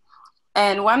practical,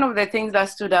 and one of the things that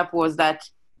stood up was that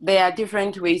there are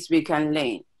different ways we can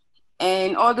learn.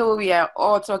 And although we are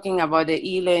all talking about the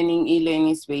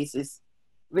e-learning spaces,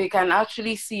 we can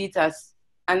actually see it as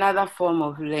another form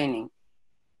of learning,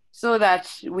 so that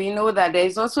we know that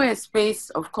there's also a space,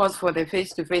 of course, for the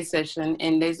face-to-face session,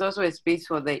 and there's also a space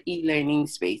for the e-learning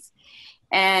space.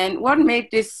 And what made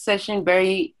this session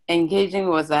very engaging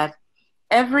was that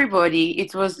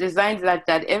it was designed like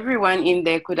that everyone in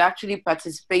there could actually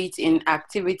participate in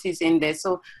activities in there.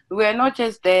 So we're not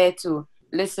just there to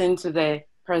listen to the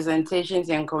presentations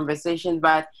and conversations,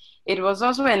 but it was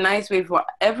also a nice way for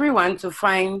everyone to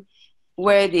find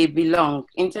where they belong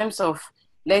in terms of,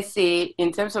 let's say,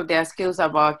 in terms of their skills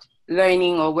about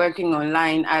learning or working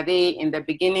online. Are they in the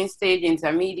beginning stage,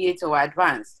 intermediate, or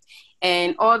advanced?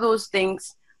 And all those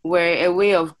things were a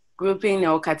way of grouping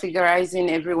or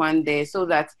categorizing everyone there, so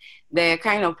that the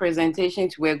kind of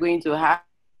presentations we're going to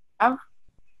have,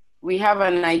 we have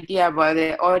an idea about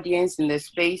the audience in the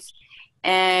space.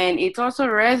 And it also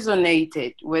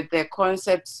resonated with the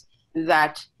concepts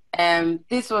that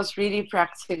this was really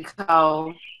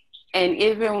practical. And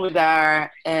even with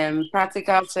our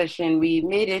practical session, we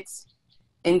made it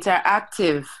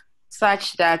interactive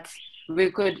such that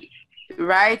we could,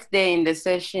 right there in the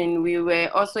session, we were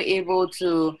also able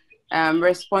to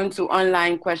respond to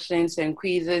online questions and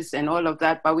quizzes and all of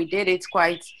that, but we did it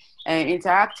quite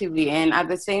interactively. And at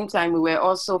the same time, we were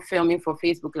also filming for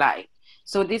Facebook Live.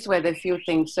 So these were the few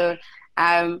things. So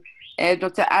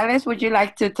Dr. Alice, would you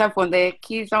like to tap on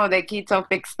some of the key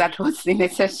topics that was in the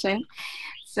session?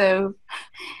 So,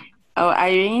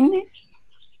 Irene?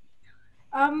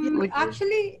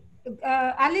 Actually,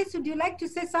 Alice, would you like to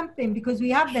say something? Because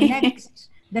we have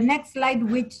the next slide,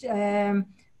 which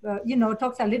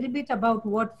talks a little bit about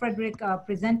what Frederick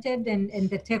presented and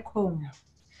the take home.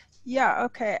 Yeah,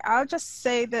 okay. I'll just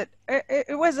say that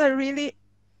it was a really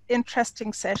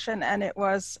interesting session, and it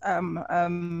was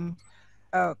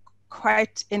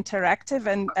quite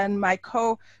interactive, and my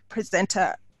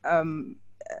co-presenter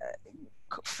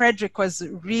Frederick was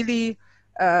really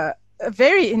a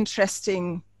very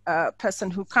interesting person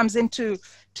who comes into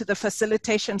the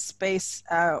facilitation space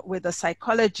with a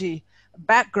psychology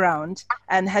background,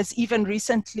 and has even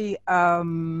recently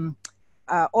co-authored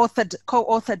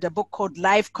a book called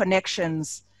Live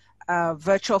Connections,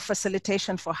 Virtual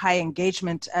Facilitation for High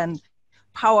Engagement and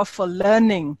Powerful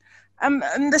Learning.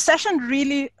 And the session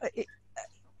really,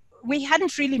 we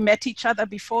hadn't really met each other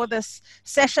before this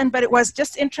session, but it was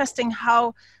just interesting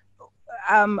how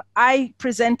I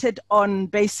presented on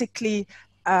basically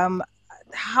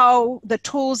how the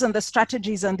tools and the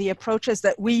strategies and the approaches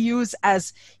that we use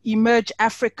as Emerge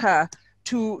Africa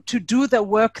to do the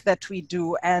work that we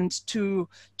do, and to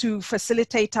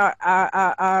facilitate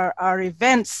our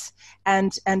events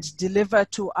and deliver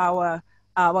to our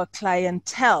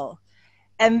clientele.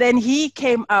 And then he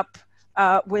came up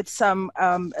with some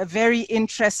very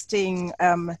interesting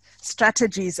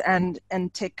strategies and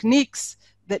techniques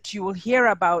that you will hear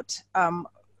about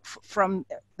from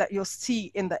that you'll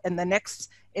see in the next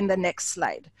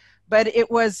slide. But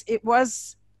it was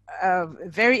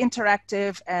very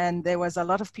interactive, and there was a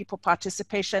lot of people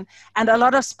participation and a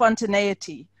lot of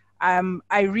spontaneity.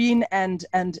 Irene and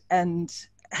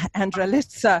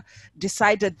Ralitza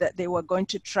decided that they were going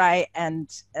to try and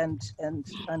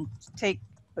take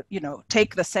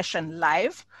the session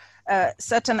live.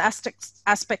 Certain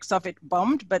aspects of it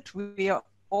bombed, but we are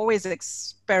always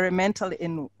experimental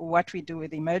in what we do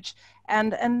with Emerge,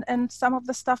 and some of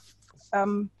the stuff.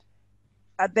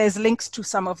 There's links to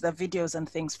some of the videos and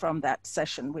things from that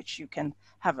session, which you can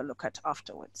have a look at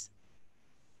afterwards.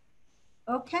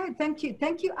 Okay, thank you,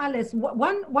 Alice.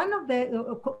 One of the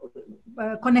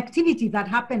connectivity that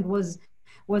happened was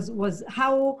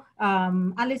how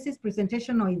Alice's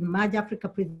presentation, or Emerge Africa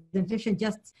presentation,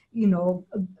 just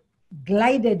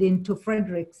glided into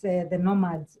Frederick's the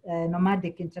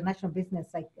nomadic international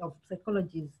business of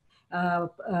psychology's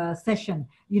session.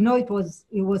 It was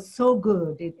so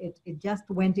good. It just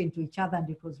went into each other, and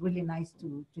it was really nice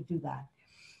to do that.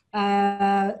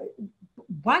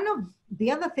 One of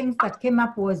the other things that came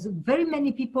up was very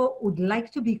many people would like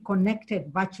to be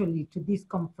connected virtually to this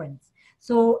conference.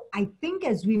 So I think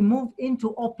as we move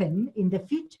into open in the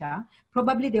future,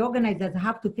 probably the organizers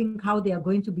have to think how they are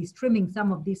going to be streaming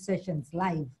some of these sessions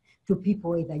live to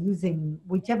people, either using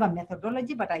whichever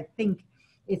methodology, but I think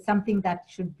it's something that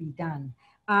should be done.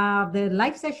 The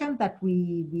live session that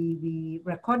we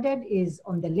recorded is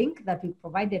on the link that we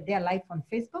provided there live on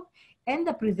Facebook, and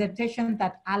the presentation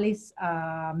that Alice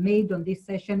made on this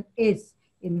session is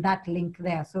in that link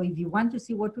there. So if you want to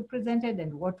see what we presented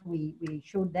and what we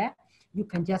showed there, you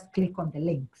can just click on the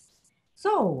links.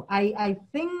 So I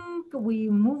think we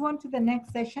move on to the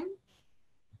next session.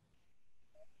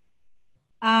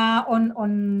 On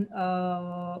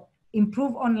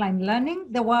improve online learning.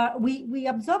 We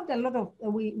observed a lot of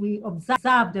we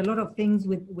observed a lot of things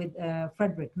with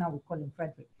Frederick. Now we call him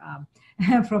Frederick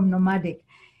from Nomadic,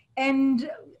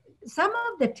 and some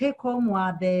of the take home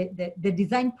were the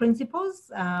design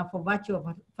principles for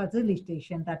virtual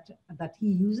facilitation that he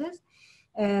uses.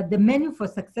 The menu for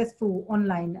successful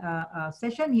online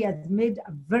session. He has made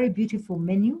a very beautiful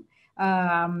menu,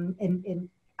 and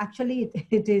actually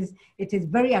it is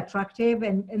very attractive,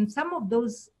 and some of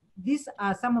these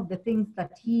are some of the things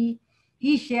that he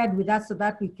shared with us so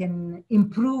that we can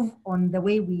improve on the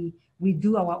way we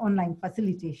do our online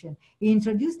facilitation. He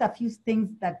introduced a few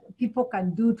things that people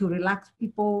can do to relax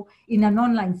people in an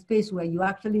online space where you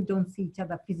actually don't see each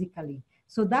other physically.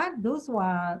 So those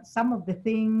were some of the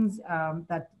things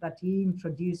that he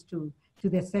introduced to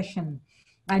the session,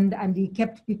 and he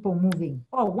kept people moving.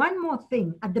 Oh, one more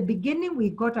thing. At the beginning, we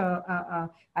got a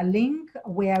link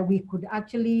where we could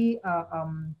actually,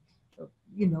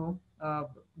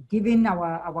 give in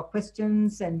our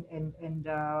questions and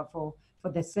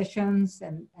for the sessions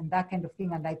and that kind of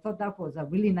thing. And I thought that was a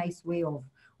really nice way of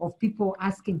people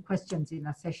asking questions in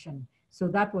a session. So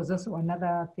that was also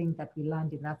another thing that we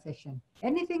learned in that session.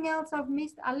 Anything else I've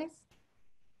missed, Alice?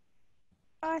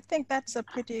 I think that's a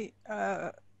pretty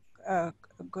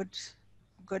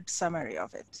good summary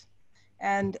of it.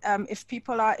 And if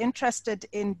people are interested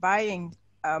in buying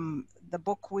the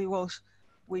book, we will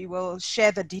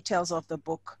share the details of the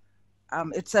book.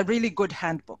 It's a really good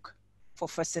handbook for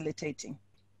facilitating.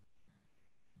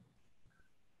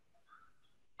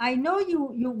 I know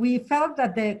we felt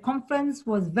that the conference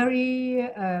was very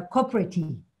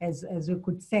cooperative, as we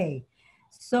could say.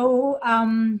 So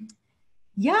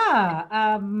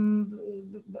Yeah,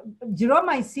 Jerome,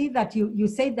 I see that you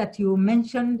say that you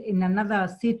mentioned in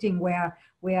another sitting where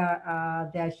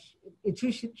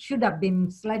should have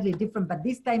been slightly different, but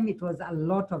this time it was a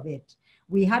lot of it.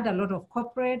 We had a lot of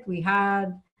corporate. We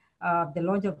had the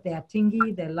launch of the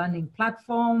Atingi, the learning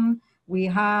platform. We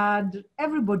had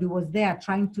everybody was there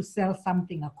trying to sell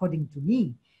something, according to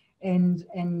me, and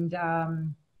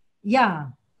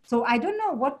yeah. So I don't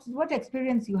know what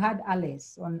experience you had,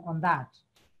 Alice, on that.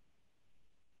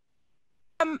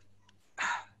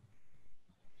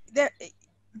 The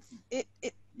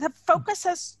focus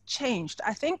has changed.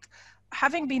 I think,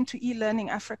 having been to eLearning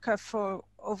Africa for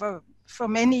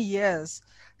many years,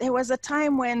 there was a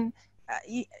time when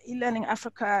eLearning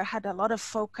Africa had a lot of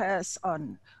focus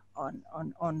on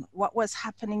what was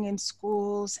happening in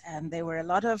schools, and there were a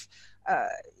lot of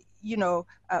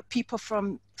people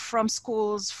from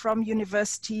schools, from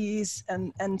universities,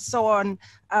 and so on,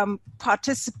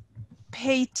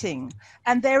 participating.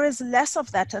 And there is less of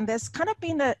that, and there's kind of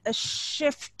been a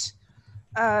shift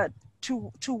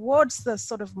towards the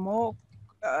sort of more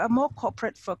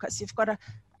corporate focus. You've got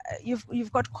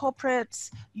corporates,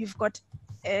 you've got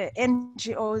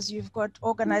NGOs, you've got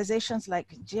organizations like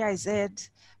GIZ,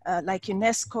 like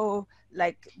UNESCO,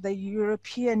 like the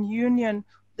European Union,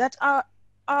 that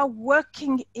are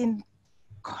working in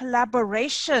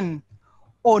collaboration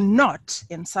or not,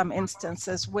 in some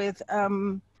instances, with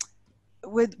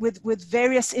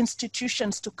various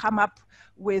institutions to come up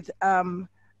with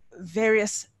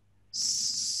various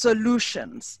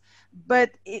solutions.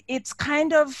 But it's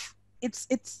kind of,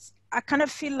 I kind of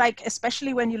feel like,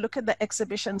 especially when you look at the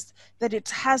exhibitions, that it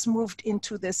has moved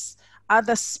into this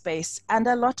other space. And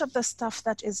a lot of the stuff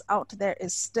that is out there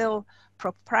is still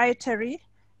proprietary.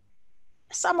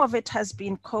 Some of it has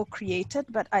been co-created,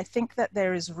 but I think that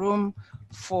there is room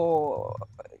for,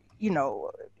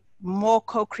 more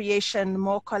co-creation,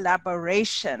 more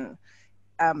collaboration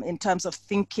in terms of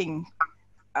thinking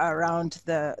around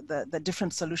the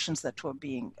different solutions that were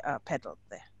being peddled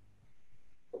there.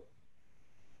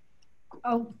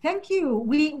 Oh, thank you.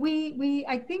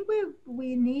 I think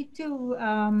we need to,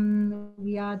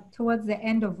 we are towards the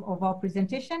end of our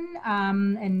presentation,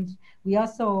 and we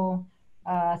also,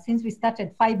 since we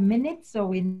started 5 minutes, so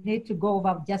we need to go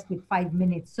over just with 5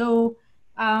 minutes. So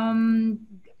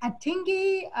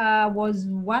Atingi was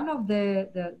one of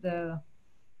the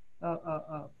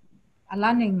a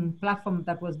learning platform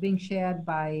that was being shared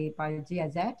by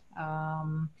GIZ.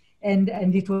 And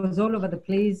it was all over the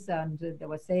place, and they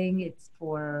were saying it's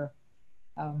for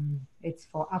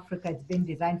Africa. It's been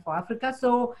designed for Africa.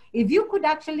 So if you could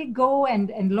actually go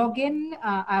and log in,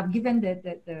 I've given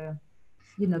the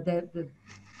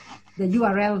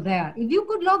URL there. If you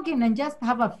could log in and just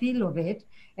have a feel of it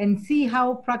and see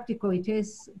how practical it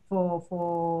is for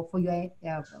your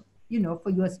for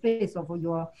your space, or for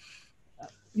your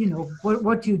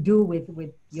what you do with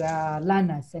your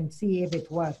learners, and see if it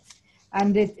works.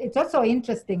 And it's also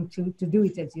interesting to do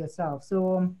it as yourself.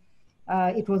 So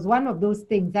it was one of those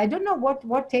things. I don't know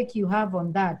what take you have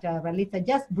on that, Ralitha.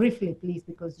 Just briefly, please,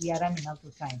 because we are running out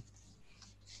of time.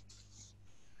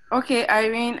 Okay,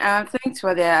 Irene, thanks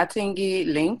for the Atingi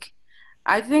link.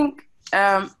 I think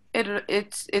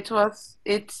it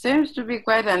seems to be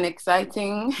quite an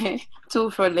exciting tool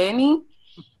for learning,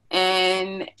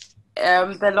 and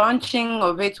the launching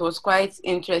of it was quite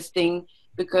interesting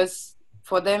because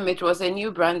for them it was a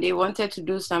new brand. They wanted to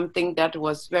do something that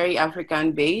was very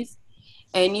African based,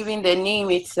 and even the name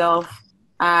itself,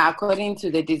 according to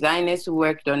the designers who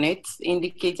worked on it,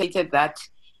 indicated that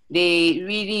they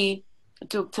really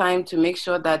took time to make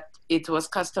sure that it was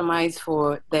customized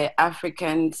for the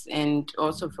Africans and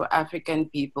also for African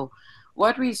people.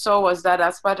 What we saw was that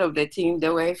as part of the team,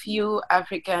 there were a few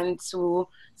Africans who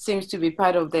seems to be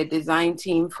part of the design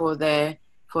team for the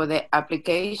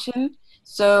application.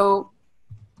 So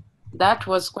that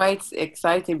was quite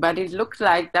exciting, but it looked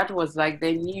like that was like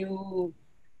the new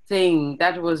thing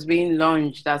that was being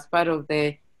launched as part of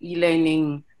the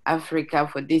eLearning Africa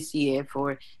for this year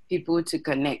for people to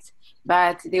connect.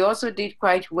 But they also did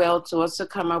quite well to also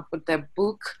come up with a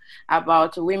book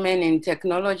about women in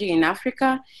technology in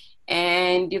Africa.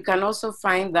 And you can also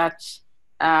find that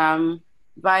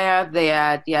via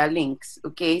their links,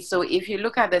 okay? So if you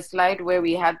look at the slide where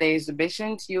we had the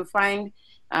exhibitions, you find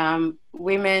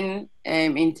women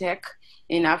in tech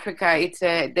in Africa. It's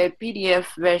the PDF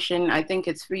version. I think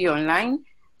it's free online.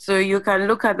 So you can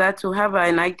look at that to have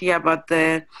an idea about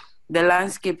the the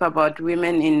landscape about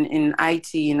women in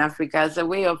IT in Africa as a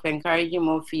way of encouraging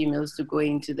more females to go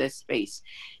into the space.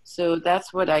 So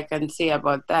that's what I can say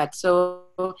about that. So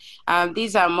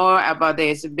these are more about the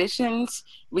exhibitions.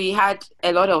 We had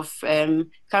a lot of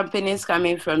companies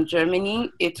coming from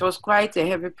Germany. It was quite a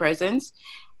heavy presence.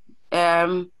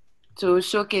 To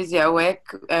showcase their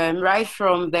work right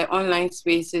from the online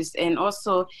spaces and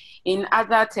also in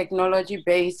other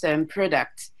technology-based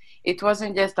products. It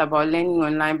wasn't just about learning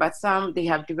online, but they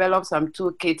have developed some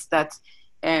toolkits that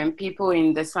people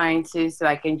in the sciences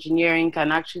like engineering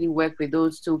can actually work with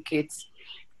those toolkits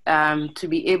to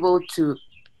be able to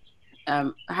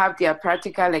have their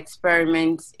practical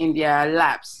experiments in their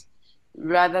labs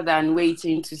rather than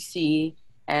waiting to see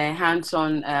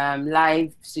hands-on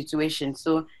live situations.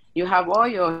 So you have all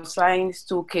your science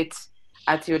toolkits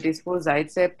at your disposal.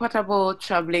 It's a portable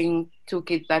traveling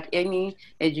toolkit that any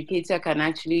educator can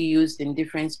actually use in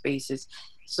different spaces.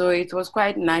 So it was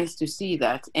quite nice to see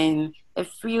that. And a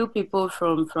few people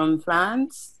from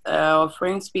France or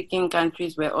French-speaking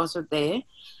countries were also there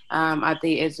at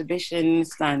the exhibition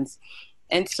stands.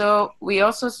 And so we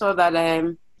also saw that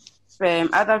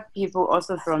other people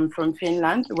also from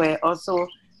Finland were also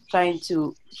trying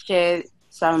to share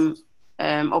some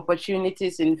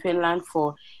opportunities in Finland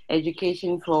for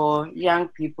education for young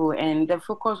people. And the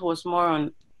focus was more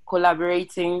on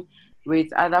collaborating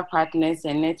with other partners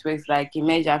and networks like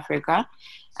Emerge Africa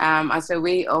as a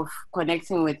way of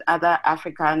connecting with other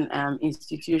African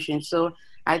institutions. So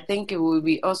I think it will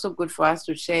be also good for us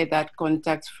to share that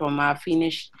contact from our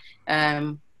Finnish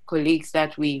colleagues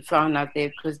that we found out there,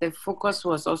 because the focus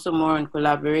was also more on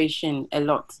collaboration a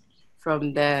lot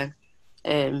from the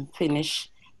Finnish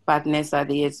partners at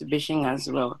the exhibition as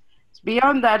well.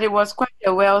 Beyond that, it was quite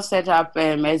a well set up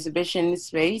exhibition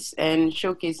space and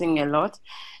showcasing a lot.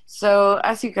 So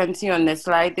as you can see on the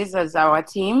slide, this is our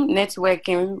team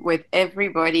networking with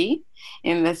everybody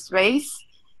in the space,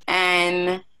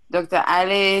 and Dr.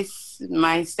 Alice,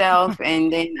 myself,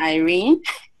 and then Irene.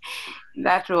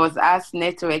 That was us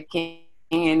networking,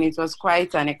 and it was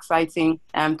quite an exciting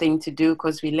thing to do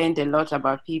because we learned a lot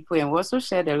about people, and we also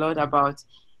shared a lot about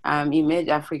Image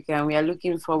Africa, and we are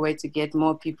looking forward to get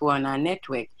more people on our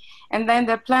network. And then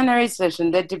the plenary session,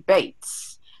 the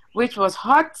debates, which was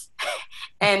hot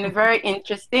and very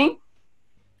interesting.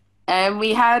 And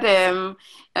we had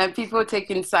people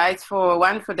taking sides for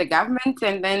the government,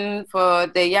 and then for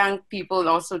the young people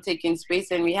also taking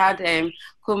space. And we had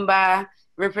Kumba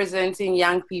representing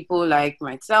young people like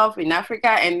myself in Africa.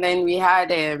 And then we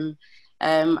had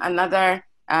another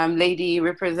lady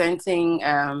representing,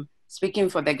 speaking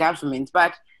for the government.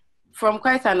 But from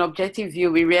quite an objective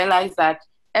view, we realized that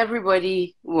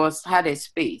everybody had a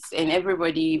space, and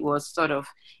everybody was sort of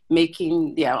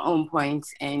making their own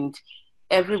points, and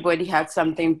everybody had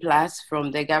something plus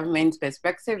from the government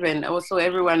perspective, and also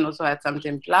everyone also had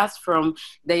something plus from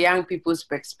the young people's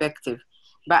perspective.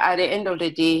 But at the end of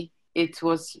the day, it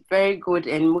was very good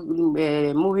and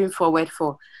moving forward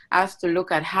for us to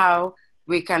look at how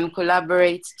we can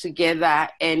collaborate together,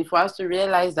 and for us to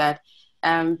realize that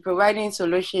providing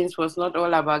solutions was not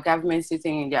all about government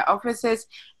sitting in their offices,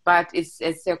 but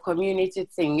it's a community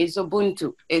thing. It's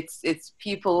Ubuntu. It's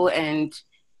people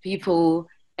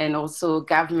and also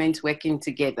government working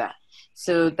together.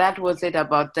 So that was it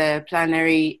about the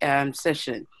plenary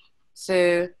session.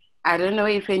 So I don't know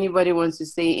if anybody wants to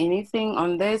say anything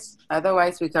on this.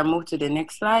 Otherwise, we can move to the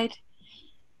next slide.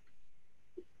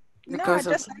 No, I'd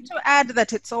just like to add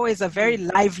that it's always a very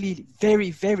lively,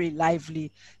 very, very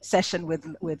lively session with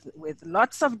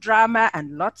lots of drama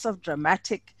and lots of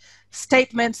dramatic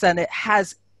statements, and it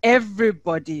has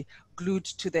everybody glued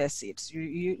to their seats.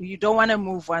 You don't want to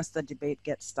move once the debate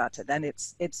gets started, and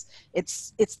it's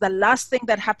the last thing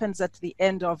that happens at the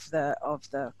end of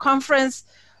the conference.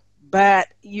 But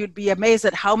you'd be amazed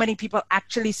at how many people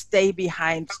actually stay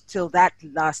behind till that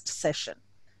last session.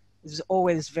 It's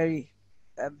always very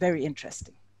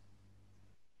interesting.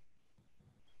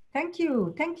 Thank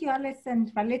you, Alice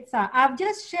and Ralitza. I've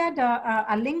just shared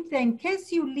a link there. In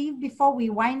case you leave before we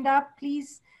wind up,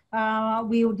 please.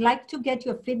 We would like to get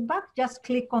your feedback. Just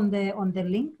click on the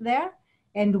link there,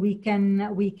 and we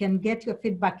can get your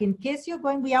feedback. In case you're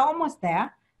going, we are almost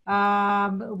there.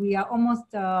 We are almost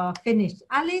finished.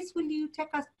 Alice, will you take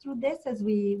us through this as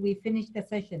we finish the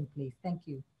session, please? Thank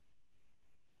you.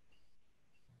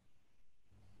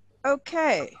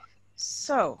 Okay,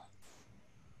 so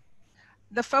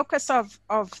the focus of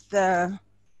the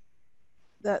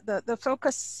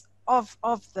focus of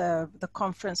the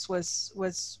conference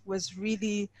was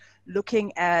really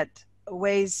looking at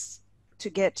ways to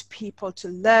get people to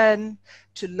learn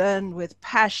with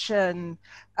passion,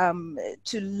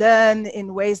 to learn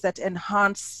in ways that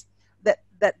enhance,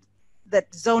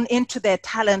 that zone into their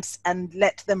talents and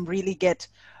let them really get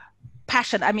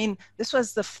passion. I mean, this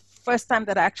was the first time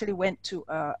that I actually went to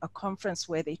a conference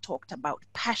where they talked about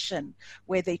passion,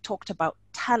 where they talked about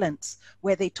talents,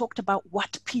 where they talked about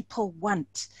what people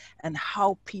want and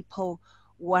how people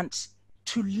want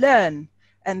to learn,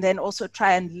 and then also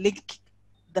try and link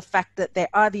the fact that there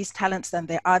are these talents and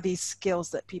there are these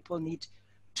skills that people need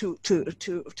to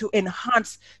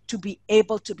enhance, to be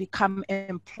able to become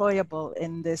employable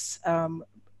in this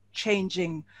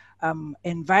changing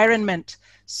environment.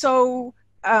 So,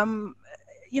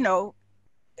 you know,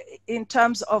 in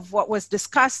terms of what was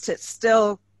discussed, it's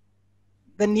still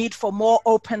the need for more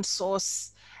open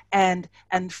source and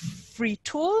free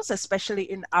tools, especially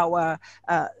in our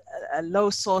low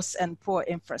source and poor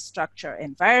infrastructure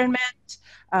environment.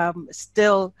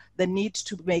 Still the need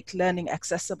to make learning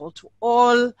accessible to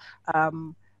all,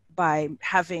 by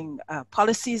having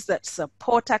policies that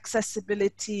support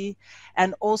accessibility,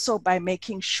 and also by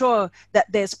making sure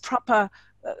that there's proper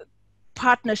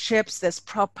partnerships, there's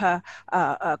proper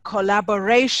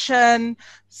collaboration,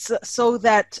 so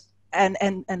that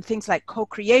and things like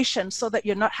co-creation, so that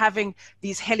you're not having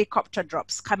these helicopter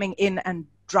drops coming in and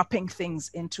dropping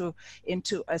things into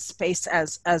a space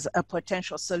as a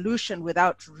potential solution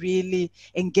without really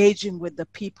engaging with the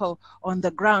people on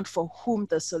the ground for whom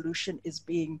the solution is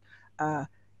being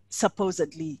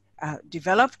supposedly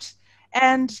developed,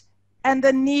 and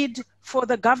the need for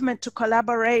the government to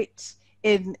collaborate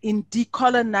in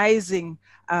decolonizing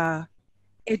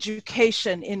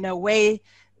education in a way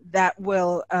that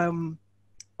will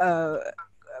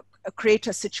create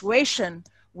a situation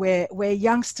where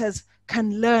youngsters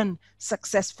can learn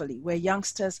successfully, where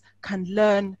youngsters can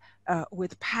learn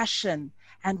with passion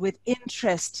and with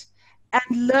interest,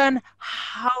 and learn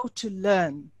how to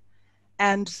learn,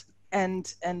 and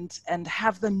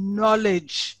have the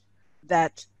knowledge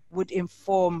that would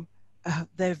inform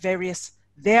their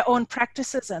own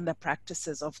practices and the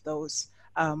practices of those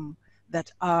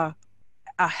that are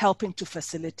helping to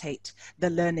facilitate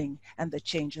the learning and the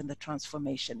change and the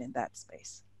transformation in that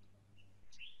space.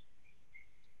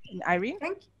 Irene?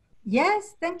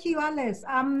 Yes, thank you, Alice.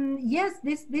 Yes,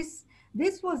 this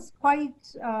was quite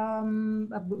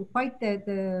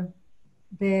the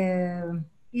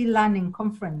e-learning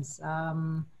conference.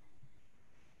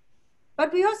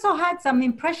 But we also had some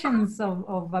impressions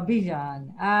of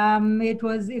Abidjan.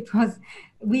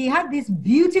 We had this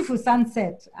beautiful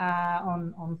sunset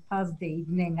on Thursday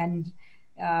evening, and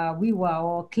we were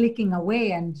all clicking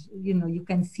away, and you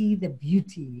can see the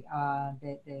beauty,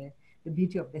 the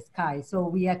beauty of the sky. So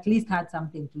we at least had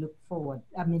something to look forward.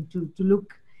 I mean, to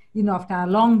look, after a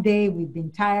long day, we've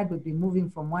been tired, we've been moving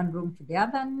from one room to the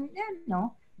other, and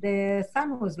the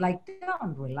sun was like,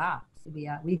 don't relax. We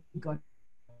got.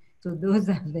 So those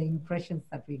are the impressions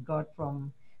that we got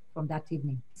from that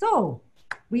evening. So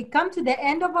we come to the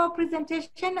end of our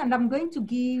presentation, and I'm going to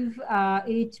give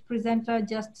each presenter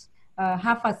just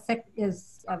half a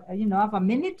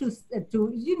minute to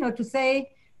say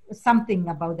something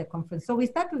about the conference. So we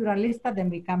start with Ralista,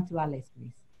 then we come to Alice,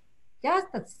 please.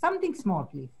 Just something small,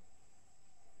 please.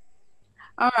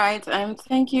 All right,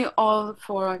 thank you all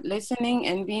for listening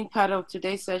and being part of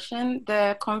today's session.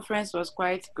 The conference was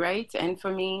quite great, and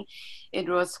for me, it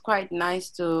was quite nice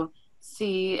to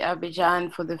see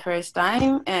Abidjan for the first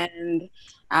time and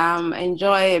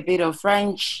enjoy a bit of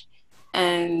French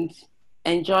and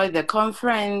enjoy the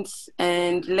conference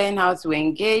and learn how to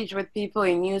engage with people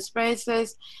in new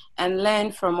spaces and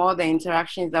learn from all the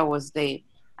interactions that was there.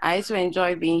 I also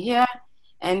enjoy being here,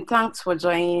 and thanks for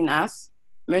joining us.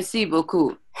 Merci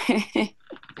beaucoup.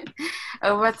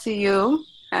 Over to you,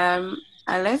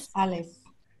 Alice. Alice.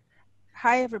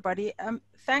 Hi, everybody.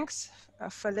 Thanks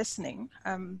for listening.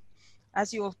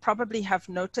 As you will probably have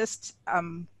noticed,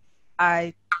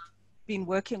 I've been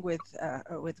working with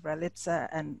Ralitza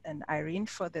and Irene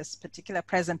for this particular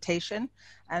presentation,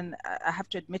 and I have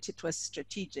to admit it was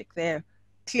strategic. They're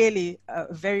clearly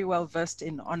very well versed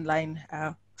in online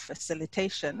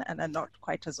facilitation and are not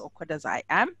quite as awkward as I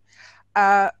am.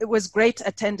 It was great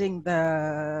attending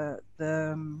the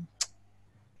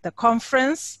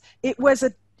conference. It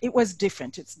was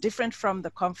different. It's different from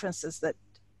the conferences that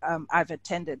I've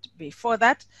attended before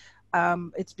that.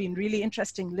 It's been really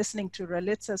interesting listening to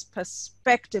Ralitza's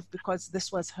perspective, because this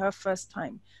was her first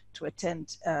time to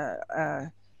attend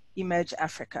Emerge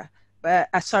Africa, but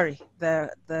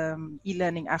the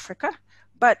eLearning Africa.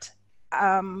 But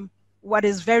what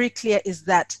is very clear is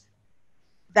that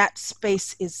that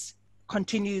space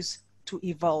continues to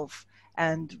evolve,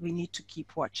 and we need to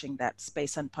keep watching that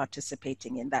space and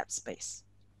participating in that space.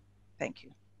 Thank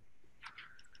you.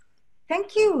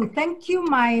 Thank you,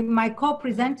 my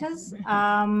co-presenters.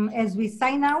 As we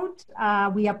sign out,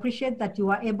 we appreciate that you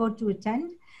are able to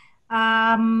attend.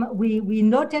 We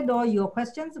noted all your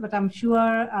questions, but I'm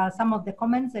sure some of the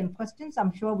comments and questions,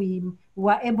 I'm sure we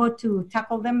were able to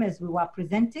tackle them as we were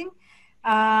presenting.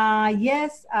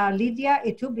 Yes, Lydia,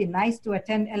 it will be nice to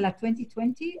attend ELA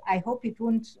 2020. I hope it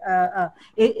won't,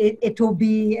 it will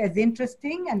be as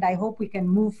interesting, and I hope we can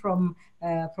move from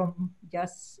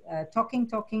just talking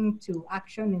to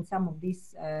action in some of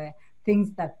these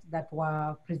things that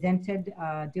were presented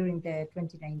during the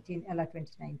 2019, ELA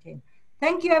 2019.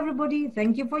 Thank you, everybody.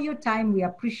 Thank you for your time. We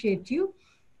appreciate you,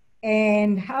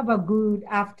 and have a good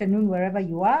afternoon wherever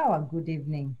you are, or good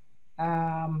evening.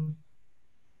 Bye.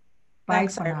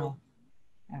 Thanks for now.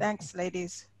 Thanks,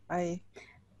 ladies. Bye.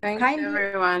 Thanks,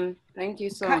 everyone. Thank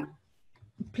you so much.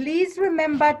 Please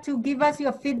remember to give us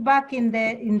your feedback in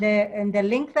the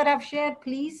link that I've shared.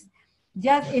 Please,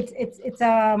 just it's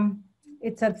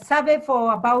a survey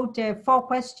for about 4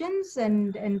 questions,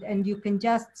 and you can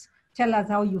just tell us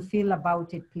how you feel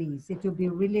about it. Please, it will be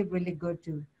really good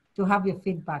to have your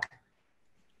feedback.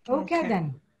 Okay.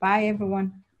 Then, bye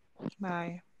everyone.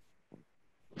 Bye.